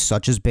sports leagues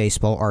such as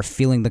baseball are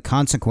feeling the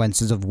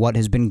consequences of what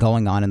has been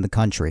going on in the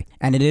country.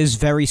 And it is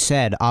very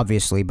sad,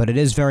 obviously, but it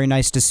is very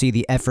nice to see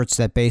the efforts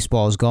that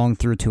baseball is going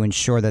through to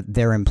ensure that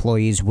their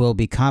employees will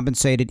be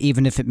compensated,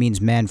 even if it means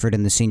Manfred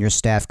and the senior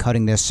staff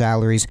cutting their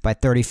salaries by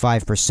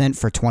 35%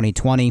 for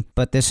 2020.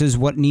 But this is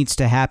what needs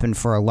to happen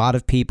for a lot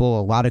of people,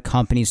 a lot of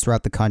companies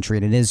throughout the country,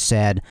 and it is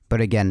sad.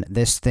 But again,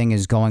 this thing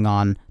is going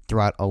on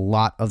throughout a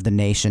lot of the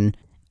nation,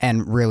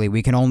 and really,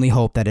 we can only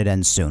hope that it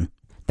ends soon.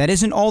 That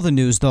isn't all the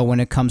news, though, when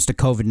it comes to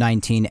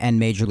COVID-19 and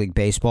Major League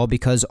Baseball,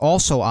 because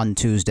also on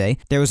Tuesday,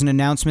 there was an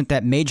announcement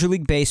that Major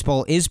League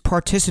Baseball is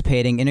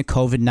participating in a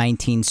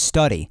COVID-19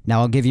 study.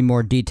 Now, I'll give you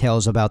more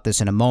details about this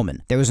in a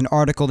moment. There was an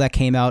article that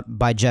came out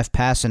by Jeff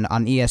Passan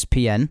on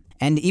ESPN,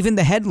 and even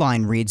the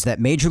headline reads that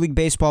Major League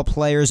Baseball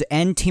players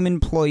and team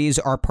employees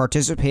are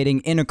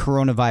participating in a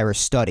coronavirus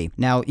study.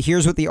 Now,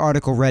 here's what the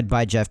article read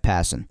by Jeff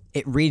Passan.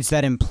 It reads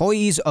that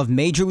employees of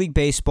Major League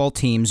Baseball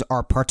teams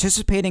are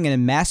participating in a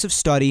massive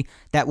study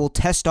that will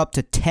test up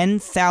to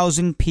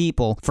 10,000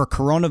 people for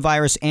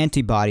coronavirus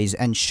antibodies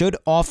and should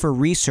offer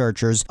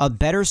researchers a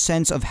better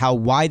sense of how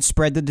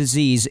widespread the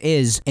disease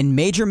is in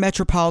major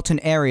metropolitan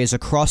areas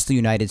across the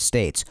United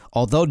States,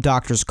 although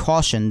doctors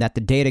caution that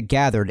the data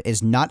gathered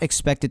is not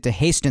expected to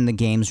hasten the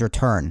game's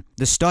return.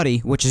 The study,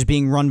 which is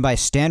being run by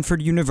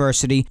Stanford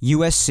University,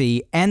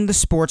 USC, and the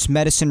Sports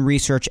Medicine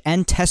Research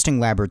and Testing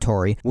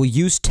Laboratory, will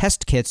use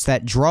test kits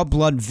that draw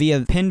blood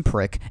via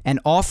pinprick and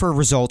offer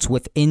results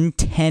within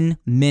 10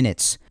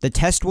 minutes. The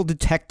test will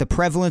detect the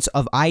prevalence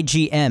of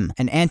IgM,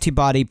 an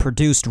antibody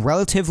produced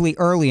relatively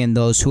early in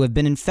those who have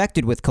been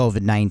infected with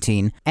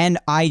COVID-19, and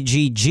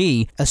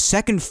IgG, a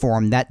second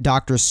form that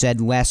doctors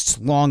said lasts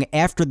long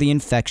after the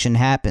infection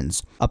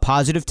happens. A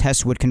positive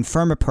test would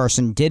confirm a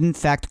person did in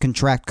fact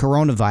contract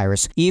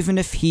coronavirus, even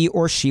if he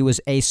or she was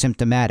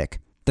asymptomatic.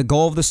 The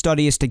goal of the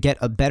study is to get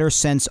a better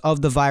sense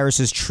of the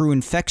virus's true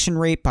infection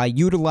rate by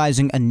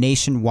utilizing a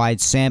nationwide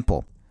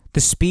sample.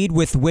 The speed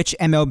with which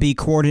MLB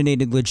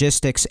coordinated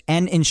logistics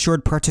and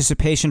ensured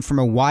participation from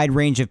a wide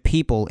range of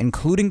people,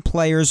 including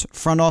players,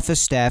 front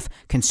office staff,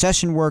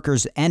 concession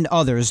workers, and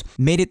others,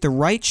 made it the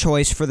right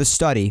choice for the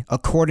study,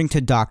 according to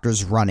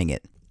doctors running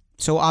it.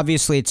 So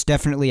obviously it's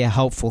definitely a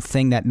helpful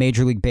thing that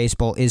Major League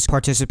Baseball is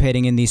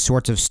participating in these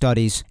sorts of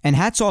studies. And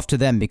hats off to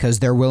them because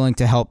they're willing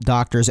to help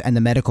doctors and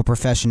the medical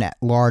profession at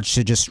large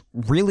to just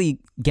really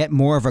get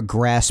more of a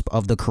grasp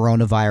of the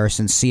coronavirus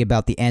and see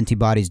about the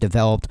antibodies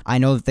developed. I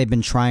know that they've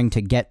been trying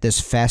to get this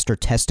faster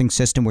testing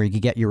system where you can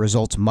get your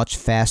results much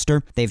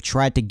faster. They've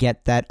tried to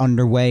get that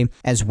underway,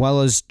 as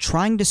well as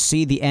trying to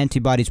see the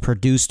antibodies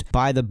produced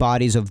by the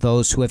bodies of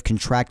those who have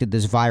contracted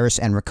this virus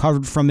and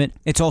recovered from it.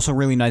 It's also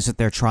really nice that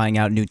they're trying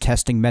out new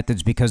testing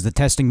methods, because the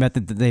testing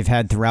method that they've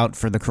had throughout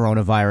for the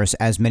coronavirus,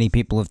 as many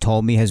people have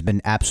told me, has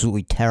been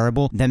absolutely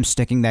terrible. Them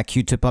sticking that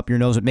Q-tip up your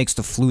nose, it makes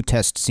the flu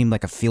test seem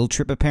like a field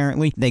trip,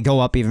 apparently. They go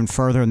up even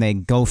further and they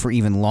go for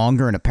even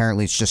longer, and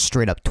apparently it's just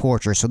straight up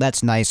torture. So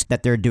that's nice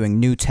that they're doing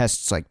new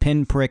tests like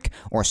pinprick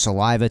or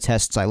saliva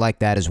tests. I like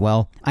that as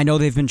well. I know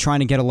they've been trying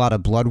to get a lot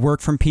of blood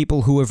work from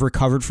people who have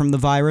recovered from the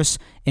virus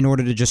in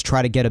order to just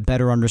try to get a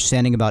better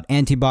understanding about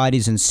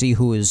antibodies and see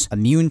who is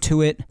immune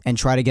to it and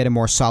try to get a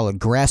more solid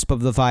grasp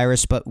of the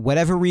virus. But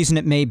whatever reason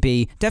it may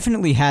be,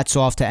 definitely hats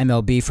off to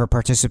MLB for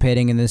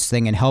participating in this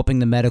thing and helping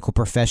the medical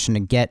profession to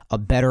get a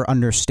better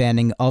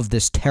understanding of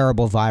this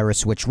terrible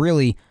virus, which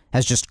really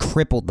has just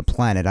crippled the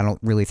planet. I don't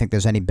really think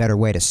there's any better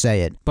way to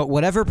say it. But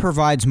whatever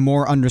provides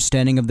more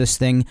understanding of this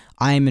thing,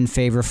 I am in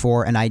favor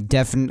for, and I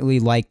definitely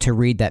like to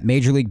read that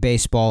Major League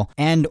Baseball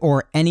and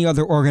or any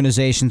other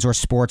organizations or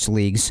sports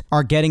leagues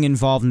are getting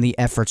involved in the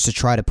efforts to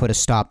try to put a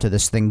stop to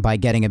this thing by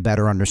getting a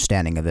better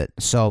understanding of it.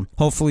 So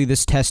hopefully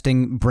this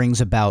testing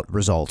brings about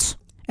results.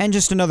 And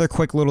just another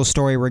quick little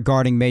story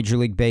regarding Major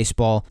League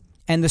Baseball.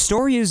 And the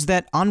story is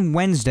that on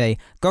Wednesday,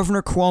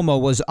 Governor Cuomo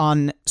was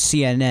on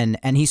CNN,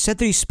 and he said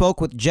that he spoke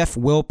with Jeff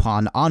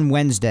Wilpon on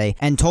Wednesday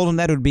and told him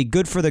that it would be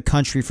good for the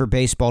country for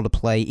baseball to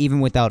play, even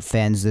without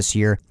fans this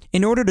year,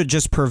 in order to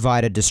just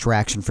provide a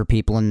distraction for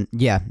people. And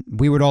yeah,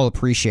 we would all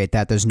appreciate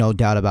that. There's no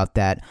doubt about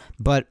that.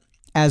 But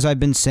as I've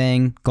been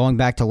saying, going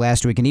back to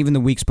last week and even the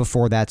weeks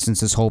before that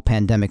since this whole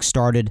pandemic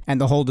started and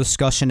the whole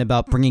discussion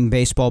about bringing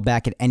baseball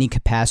back at any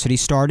capacity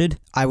started,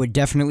 I would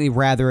definitely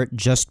rather it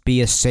just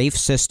be a safe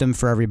system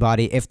for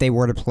everybody if they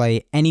were to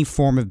play any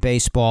form of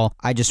baseball.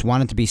 I just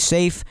want it to be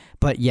safe.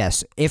 But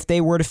yes, if they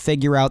were to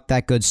figure out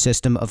that good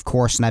system, of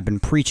course, and I've been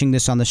preaching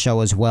this on the show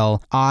as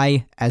well,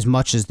 I, as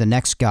much as the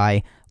next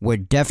guy,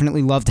 would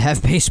definitely love to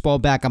have baseball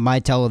back on my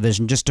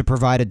television just to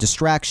provide a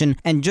distraction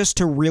and just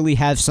to really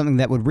have something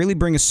that would really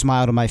bring a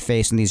smile to my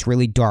face in these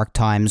really dark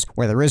times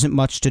where there isn't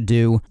much to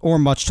do or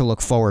much to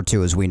look forward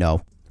to, as we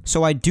know.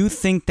 So I do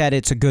think that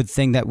it's a good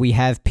thing that we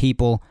have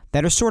people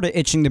that are sort of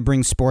itching to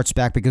bring sports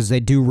back because they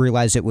do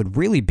realize it would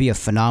really be a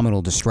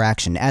phenomenal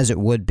distraction, as it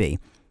would be.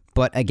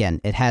 But again,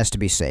 it has to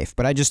be safe.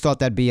 But I just thought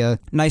that'd be a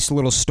nice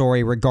little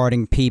story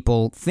regarding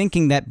people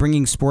thinking that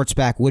bringing sports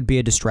back would be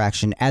a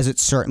distraction, as it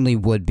certainly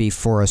would be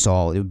for us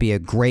all. It would be a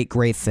great,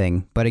 great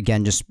thing. But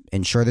again, just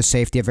ensure the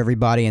safety of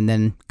everybody and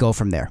then go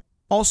from there.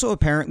 Also,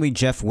 apparently,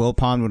 Jeff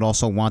Wilpon would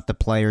also want the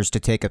players to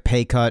take a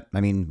pay cut. I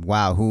mean,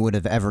 wow, who would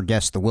have ever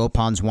guessed the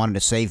Wilpons wanted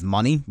to save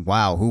money?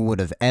 Wow, who would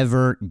have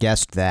ever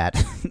guessed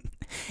that?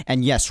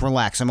 And yes,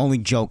 relax, I'm only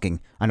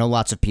joking. I know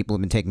lots of people have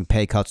been taking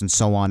pay cuts and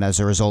so on as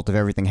a result of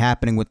everything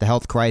happening with the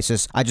health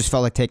crisis. I just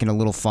felt like taking a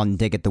little fun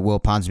dig at the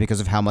Wilpons because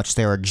of how much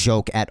they're a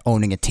joke at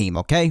owning a team,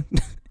 okay?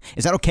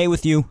 Is that okay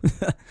with you?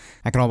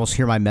 I can almost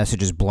hear my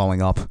messages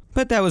blowing up.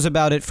 But that was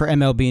about it for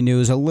MLB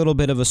news. A little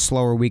bit of a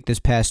slower week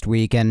this past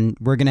week, and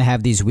we're going to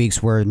have these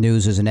weeks where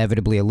news is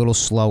inevitably a little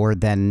slower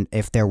than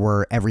if there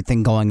were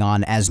everything going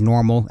on as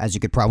normal, as you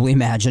could probably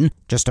imagine.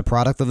 Just a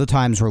product of the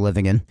times we're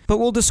living in. But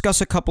we'll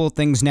discuss a couple of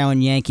things now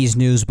in Yankees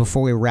news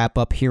before we wrap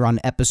up here on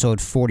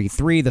episode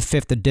 43, the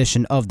 5th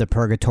edition of the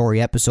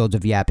Purgatory episodes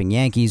of Yapping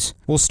Yankees.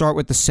 We'll start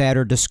with the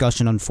sadder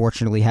discussion,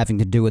 unfortunately, having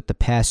to do with the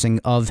passing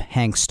of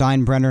Hank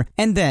Steinbrenner,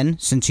 and then,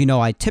 since you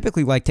know I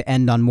typically like to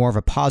end on more of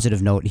a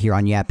positive note here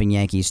on Yapping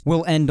Yankees,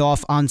 we'll end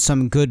off on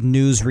some good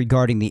news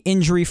regarding the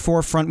injury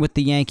forefront with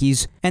the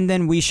Yankees, and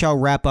then we shall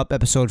wrap up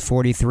episode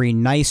 43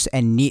 nice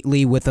and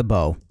neatly with a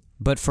bow.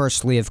 But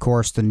firstly, of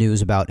course, the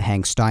news about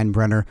Hank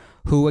Steinbrenner,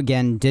 who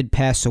again did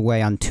pass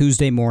away on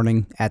Tuesday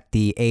morning at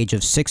the age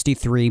of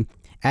 63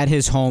 at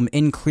his home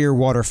in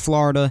Clearwater,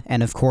 Florida.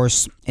 And of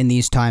course, in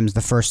these times,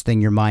 the first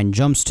thing your mind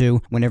jumps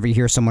to whenever you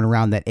hear someone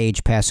around that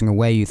age passing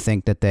away, you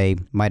think that they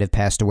might have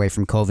passed away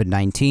from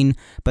COVID-19,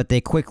 but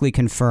they quickly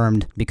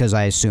confirmed, because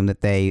I assume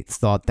that they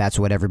thought that's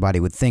what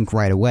everybody would think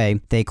right away,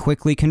 they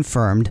quickly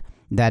confirmed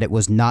that it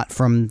was not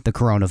from the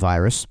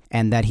coronavirus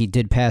and that he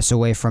did pass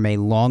away from a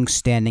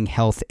long-standing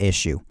health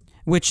issue.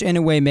 Which in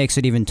a way makes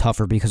it even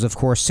tougher because, of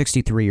course,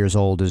 63 years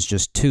old is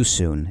just too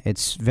soon.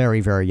 It's very,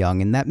 very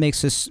young, and that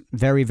makes us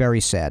very, very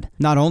sad.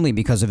 Not only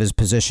because of his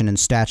position and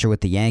stature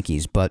with the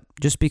Yankees, but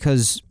just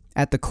because,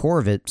 at the core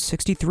of it,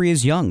 63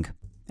 is young.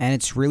 And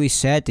it's really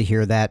sad to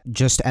hear that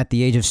just at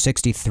the age of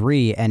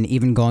 63, and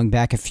even going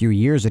back a few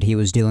years, that he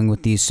was dealing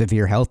with these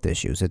severe health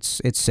issues. It's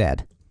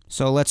sad.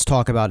 So let's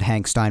talk about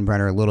Hank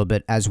Steinbrenner a little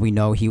bit. As we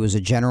know, he was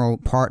a general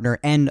partner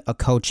and a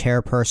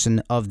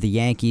co-chairperson of the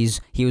Yankees.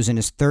 He was in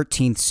his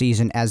 13th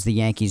season as the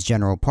Yankees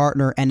general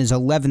partner and his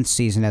 11th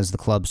season as the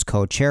club's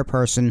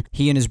co-chairperson.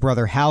 He and his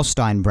brother Hal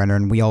Steinbrenner,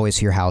 and we always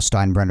hear Hal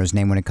Steinbrenner's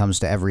name when it comes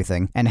to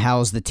everything, and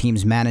Hal's the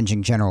team's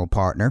managing general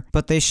partner,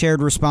 but they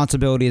shared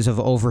responsibilities of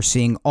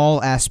overseeing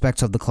all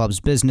aspects of the club's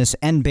business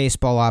and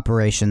baseball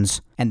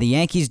operations. And the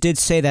Yankees did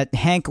say that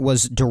Hank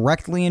was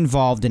directly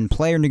involved in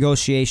player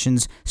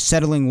negotiations,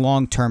 settling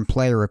long-term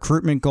player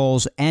recruitment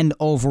goals, and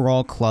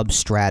overall club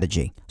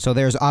strategy. So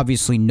there's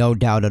obviously no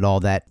doubt at all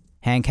that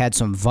Hank had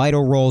some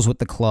vital roles with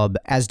the club,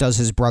 as does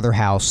his brother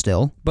Hal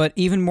still. But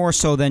even more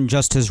so than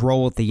just his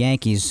role with the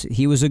Yankees,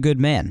 he was a good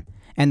man.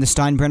 And the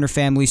Steinbrenner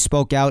family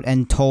spoke out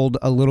and told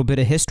a little bit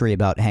of history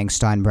about Hank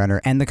Steinbrenner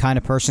and the kind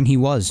of person he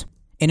was.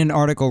 In an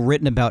article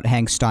written about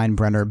Hank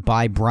Steinbrenner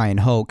by Brian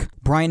Hoke,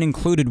 Brian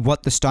included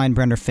what the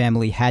Steinbrenner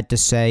family had to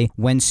say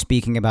when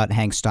speaking about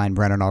Hank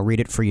Steinbrenner, and I'll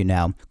read it for you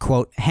now.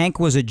 Quote, Hank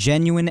was a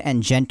genuine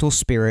and gentle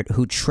spirit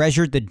who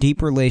treasured the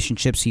deep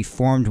relationships he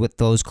formed with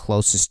those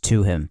closest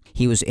to him.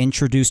 He was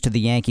introduced to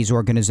the Yankees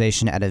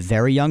organization at a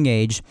very young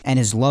age, and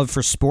his love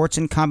for sports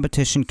and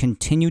competition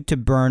continued to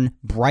burn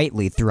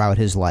brightly throughout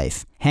his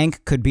life.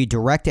 Hank could be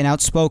direct and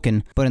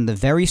outspoken, but in the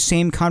very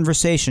same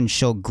conversation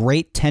show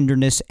great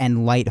tenderness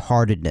and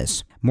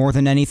lightheartedness. More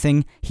than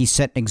anything, he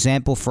set an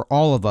example for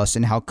all of us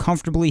in how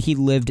comfortably he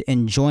lived,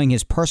 enjoying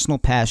his personal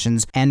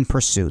passions and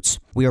pursuits.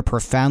 We are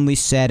profoundly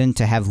saddened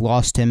to have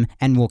lost him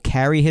and will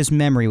carry his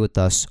memory with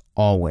us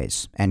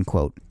always. End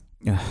quote.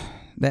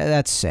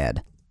 That's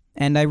sad.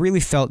 And I really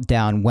felt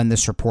down when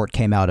this report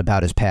came out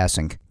about his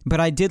passing.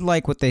 But I did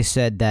like what they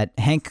said, that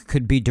Hank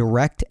could be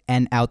direct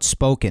and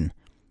outspoken,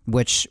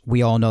 which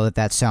we all know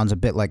that sounds a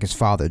bit like his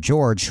father,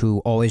 George, who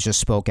always just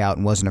spoke out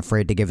and wasn't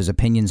afraid to give his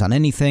opinions on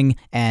anything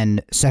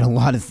and said a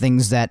lot of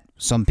things that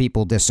some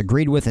people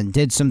disagreed with and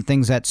did some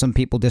things that some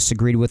people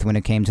disagreed with when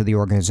it came to the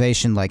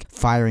organization, like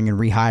firing and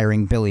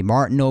rehiring Billy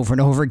Martin over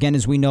and over again,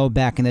 as we know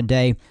back in the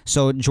day.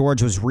 So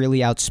George was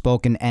really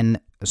outspoken, and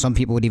Some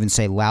people would even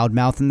say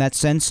loudmouth in that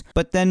sense.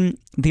 But then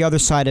the other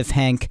side of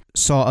Hank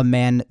saw a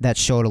man that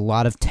showed a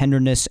lot of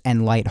tenderness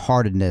and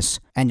lightheartedness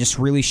and just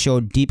really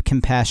showed deep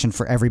compassion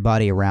for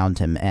everybody around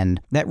him.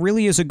 And that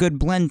really is a good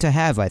blend to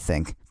have, I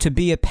think. To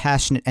be a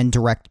passionate and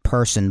direct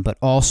person, but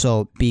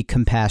also be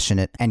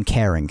compassionate and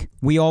caring.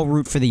 We all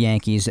root for the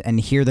Yankees and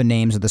hear the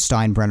names of the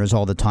Steinbrenners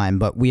all the time,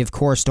 but we of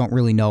course don't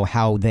really know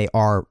how they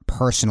are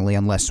personally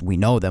unless we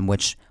know them,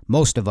 which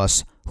most of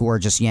us who are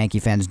just Yankee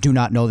fans do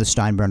not know the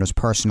Steinbrenners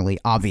personally,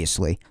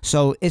 obviously.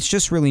 So it's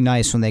just really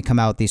nice when they come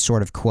out with these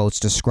sort of quotes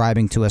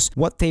describing to us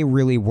what they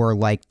really were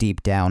like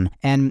deep down.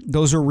 And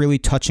those are really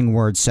touching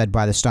words said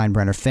by the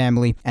Steinbrenner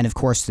family. And of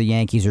course, the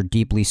Yankees are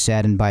deeply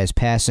saddened by his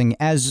passing,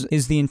 as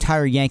is the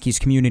entire Yankees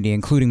community,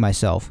 including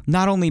myself.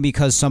 Not only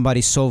because somebody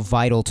so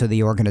vital to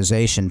the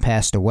organization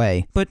passed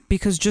away, but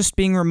because just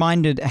being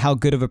reminded how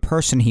good of a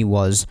person he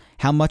was,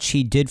 how much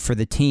he did for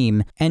the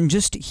team, and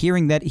just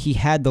hearing that he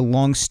had the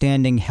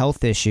long-standing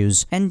health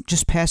issues and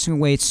just passing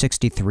away at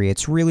 63.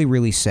 It's really,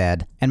 really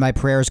sad. And my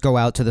prayers go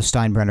out to the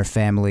Steinbrenner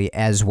family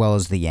as well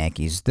as the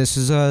Yankees. This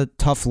is a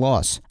tough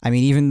loss. I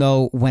mean, even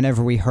though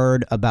whenever we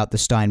heard about the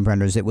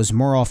Steinbrenners, it was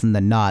more often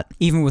than not,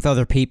 even with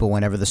other people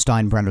whenever the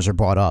Steinbrenners are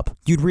brought up,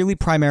 you'd really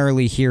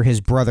primarily hear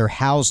his brother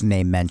Hal's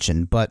name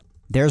mentioned, but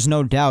there's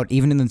no doubt,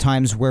 even in the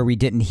times where we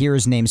didn't hear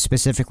his name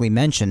specifically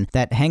mentioned,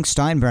 that Hank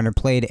Steinbrenner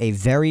played a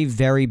very,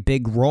 very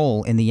big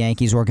role in the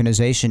Yankees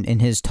organization in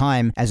his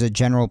time as a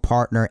general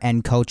partner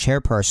and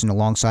co-chairperson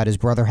alongside his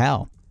brother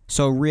Hal.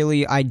 So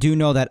really, I do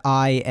know that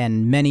I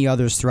and many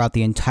others throughout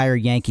the entire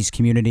Yankees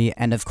community,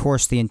 and of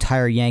course the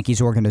entire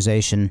Yankees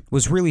organization,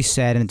 was really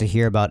saddened to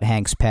hear about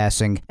Hank's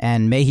passing,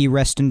 and may he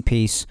rest in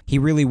peace. He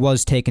really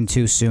was taken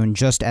too soon,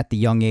 just at the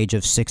young age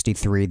of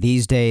 63.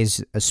 These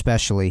days,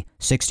 especially,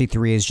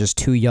 63 is just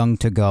too young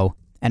to go.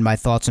 And my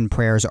thoughts and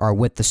prayers are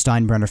with the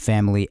Steinbrenner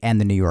family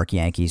and the New York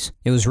Yankees.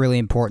 It was really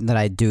important that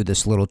I do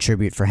this little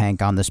tribute for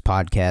Hank on this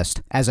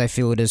podcast, as I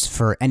feel it is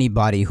for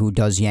anybody who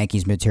does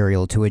Yankees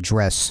material to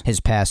address his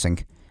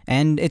passing.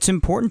 And it's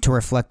important to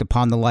reflect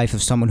upon the life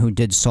of someone who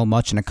did so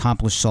much and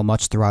accomplished so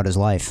much throughout his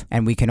life.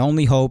 And we can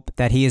only hope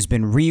that he has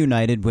been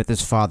reunited with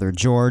his father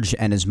George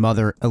and his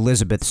mother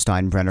Elizabeth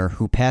Steinbrenner,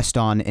 who passed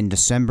on in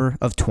December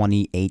of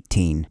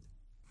 2018.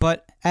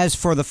 But as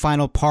for the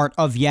final part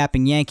of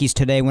Yapping Yankees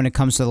today, when it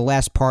comes to the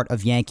last part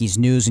of Yankees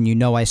news, and you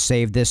know I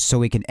saved this so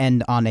we can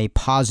end on a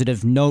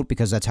positive note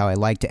because that's how I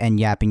like to end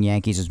Yapping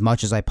Yankees as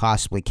much as I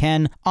possibly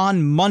can.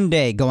 On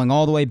Monday, going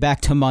all the way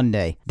back to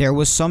Monday, there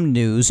was some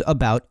news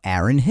about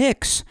Aaron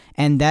Hicks,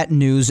 and that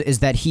news is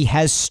that he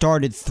has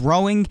started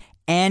throwing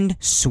and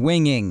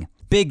swinging.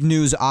 Big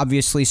news,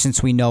 obviously,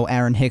 since we know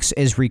Aaron Hicks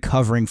is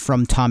recovering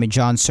from Tommy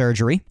John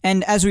surgery.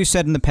 And as we've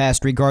said in the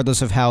past,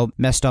 regardless of how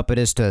messed up it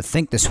is to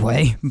think this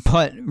way,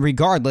 but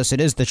regardless,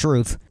 it is the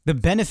truth. The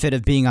benefit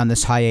of being on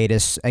this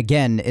hiatus,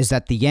 again, is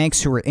that the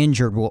Yanks who are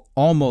injured will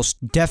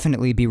almost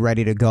definitely be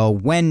ready to go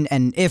when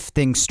and if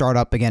things start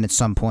up again at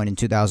some point in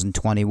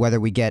 2020, whether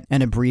we get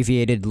an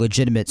abbreviated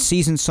legitimate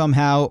season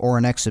somehow or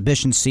an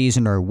exhibition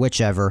season or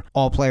whichever.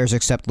 All players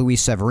except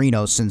Luis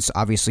Severino, since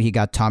obviously he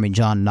got Tommy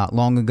John not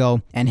long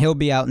ago, and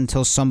he'll be out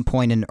until some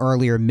point in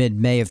earlier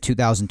mid-May of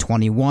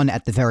 2021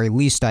 at the very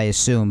least, I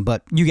assume,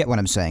 but you get what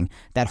I'm saying.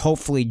 That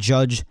hopefully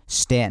Judge,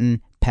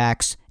 Stanton,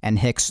 Pax, and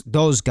Hicks,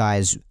 those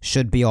guys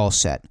should be all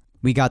set.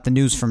 We got the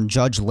news from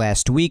Judge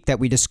last week that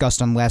we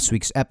discussed on last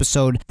week's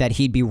episode that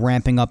he'd be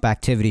ramping up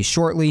activity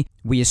shortly.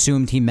 We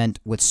assumed he meant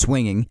with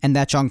swinging, and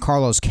that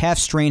Giancarlo's calf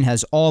strain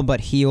has all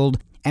but healed.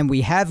 And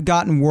we have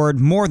gotten word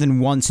more than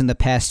once in the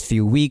past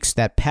few weeks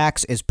that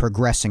Pax is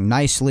progressing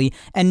nicely,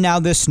 and now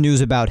this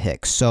news about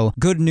Hicks. So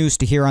good news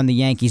to hear on the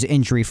Yankees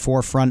injury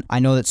forefront. I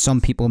know that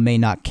some people may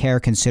not care,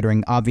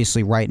 considering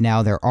obviously right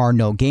now there are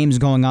no games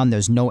going on,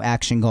 there's no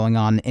action going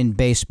on in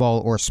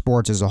baseball or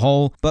sports as a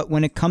whole, but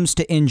when it comes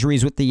to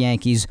injuries with the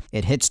Yankees,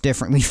 it hits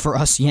differently for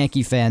us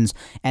Yankee fans,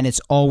 and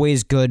it's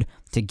always good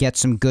to get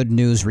some good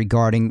news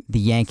regarding the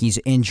Yankees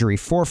injury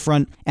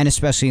forefront, and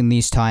especially in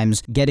these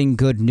times, getting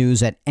good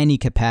news at any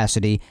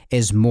capacity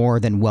is more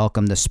than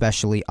welcomed,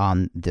 especially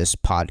on this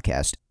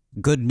podcast.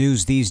 Good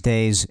news these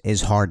days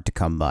is hard to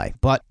come by.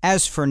 But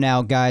as for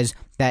now, guys,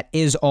 that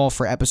is all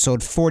for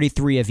episode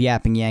 43 of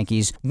Yapping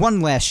Yankees.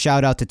 One last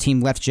shout out to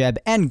Team Left Jab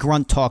and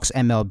Grunt Talks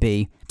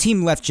MLB.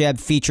 Team Left Jab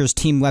features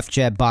Team Left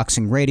Jab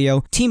Boxing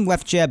Radio, Team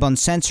Left Jab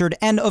Uncensored,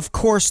 and of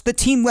course, the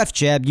Team Left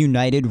Jab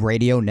United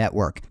Radio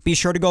Network. Be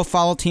sure to go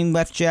follow Team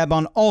Left Jab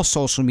on all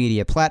social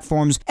media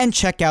platforms and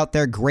check out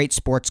their great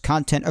sports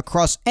content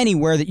across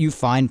anywhere that you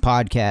find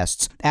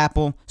podcasts.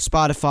 Apple,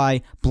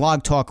 Spotify,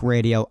 Blog Talk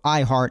Radio,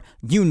 iHeart,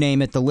 you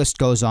name it, the list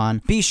goes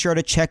on. Be sure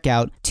to check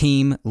out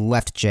Team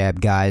Left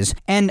Jab, guys.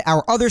 And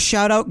our other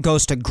shout out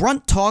goes to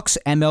Grunt Talks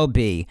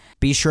MLB.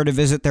 Be sure to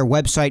visit their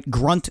website,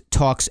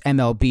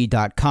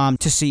 grunttalksmlb.com. YappingYankees.com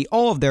to see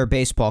all of their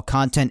baseball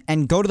content,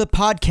 and go to the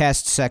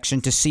podcast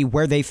section to see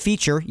where they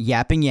feature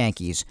Yapping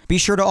Yankees. Be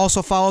sure to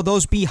also follow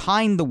those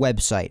behind the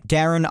website,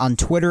 Darren on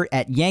Twitter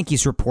at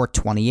Yankees Report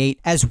 28,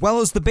 as well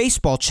as the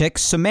baseball chick,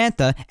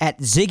 Samantha, at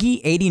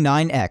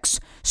Ziggy89X.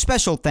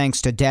 Special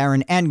thanks to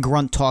Darren and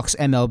Grunt Talks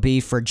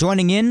MLB for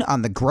joining in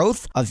on the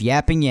growth of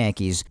Yapping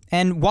Yankees.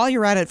 And while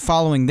you're at it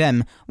following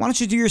them, why don't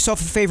you do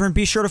yourself a favor and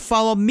be sure to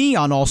follow me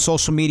on all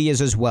social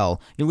medias as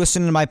well. You're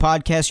listening to my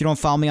podcast, you don't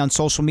follow me on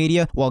social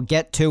media? Well,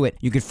 get to it.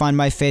 You can find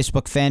my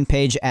Facebook fan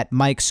page at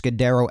Mike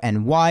Scudero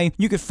NY.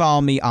 You can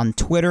follow me on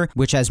Twitter,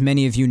 which, as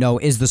many of you know,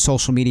 is the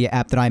social media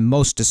app that I'm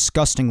most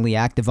disgustingly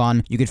active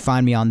on. You can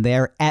find me on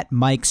there at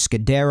Mike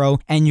Scudero,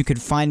 and you can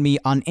find me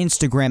on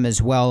Instagram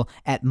as well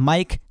at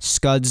Mike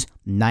Scuds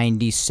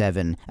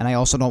 97. And I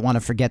also don't want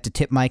to forget to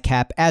tip my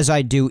cap, as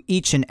I do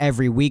each and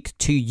every week,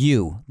 to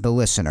you, the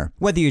listener.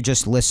 Whether you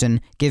just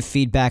listen, give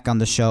feedback on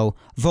the show,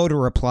 vote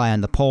or reply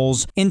on the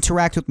polls,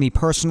 interact with me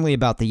personally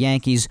about the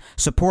Yankees,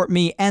 support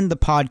me and the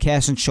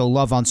podcast and show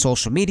love on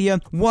social media,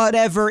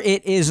 whatever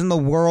it is in the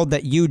world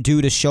that you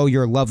do to show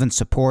your love and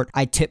support,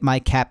 I tip my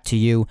cap to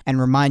you and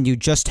remind you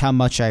just how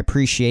much I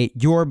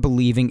appreciate your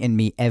believing in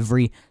me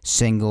every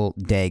single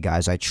day,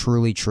 guys. I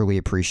truly, truly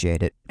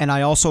appreciate it. And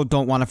I also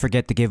don't want to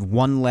forget to give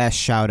one last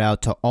shout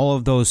out to all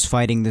of those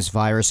fighting this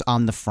virus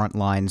on the front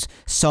lines,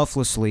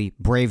 selflessly,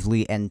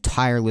 bravely, and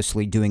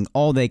tirelessly doing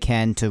all they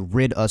can to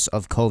rid us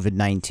of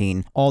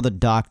COVID-19. All the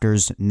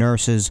doctors,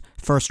 nurses,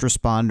 first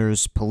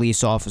responders,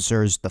 police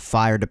officers, the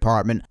fire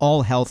department,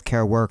 all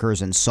healthcare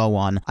workers, and so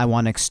on. I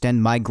want to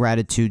extend my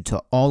gratitude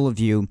to all of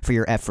you for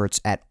your efforts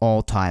at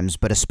all times,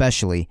 but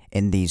especially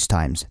in these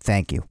times.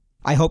 Thank you.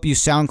 I hope you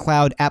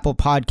SoundCloud, Apple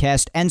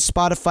Podcast, and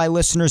Spotify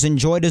listeners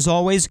enjoyed as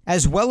always,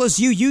 as well as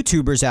you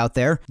YouTubers out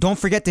there. Don't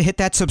forget to hit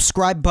that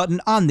subscribe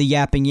button on the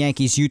Yapping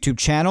Yankees YouTube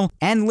channel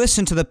and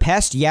listen to the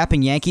past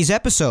Yapping Yankees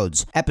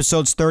episodes.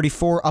 Episodes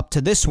 34 up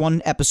to this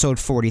one, episode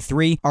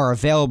 43, are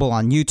available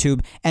on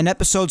YouTube, and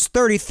episodes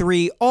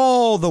 33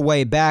 all the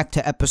way back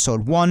to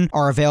episode 1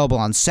 are available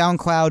on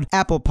SoundCloud,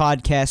 Apple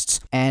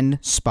Podcasts,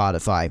 and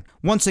Spotify.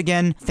 Once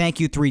again, thank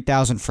you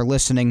 3000 for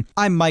listening.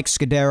 I'm Mike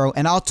Scudero,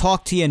 and I'll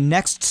talk to you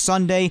next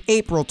Sunday,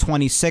 April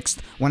 26th,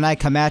 when I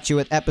come at you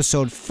with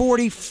episode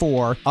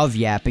 44 of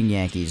Yapping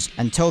Yankees.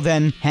 Until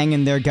then, hang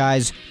in there,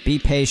 guys. Be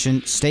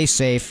patient, stay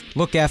safe,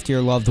 look after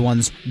your loved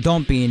ones,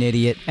 don't be an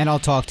idiot, and I'll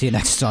talk to you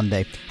next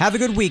Sunday. Have a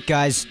good week,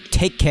 guys.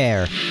 Take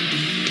care.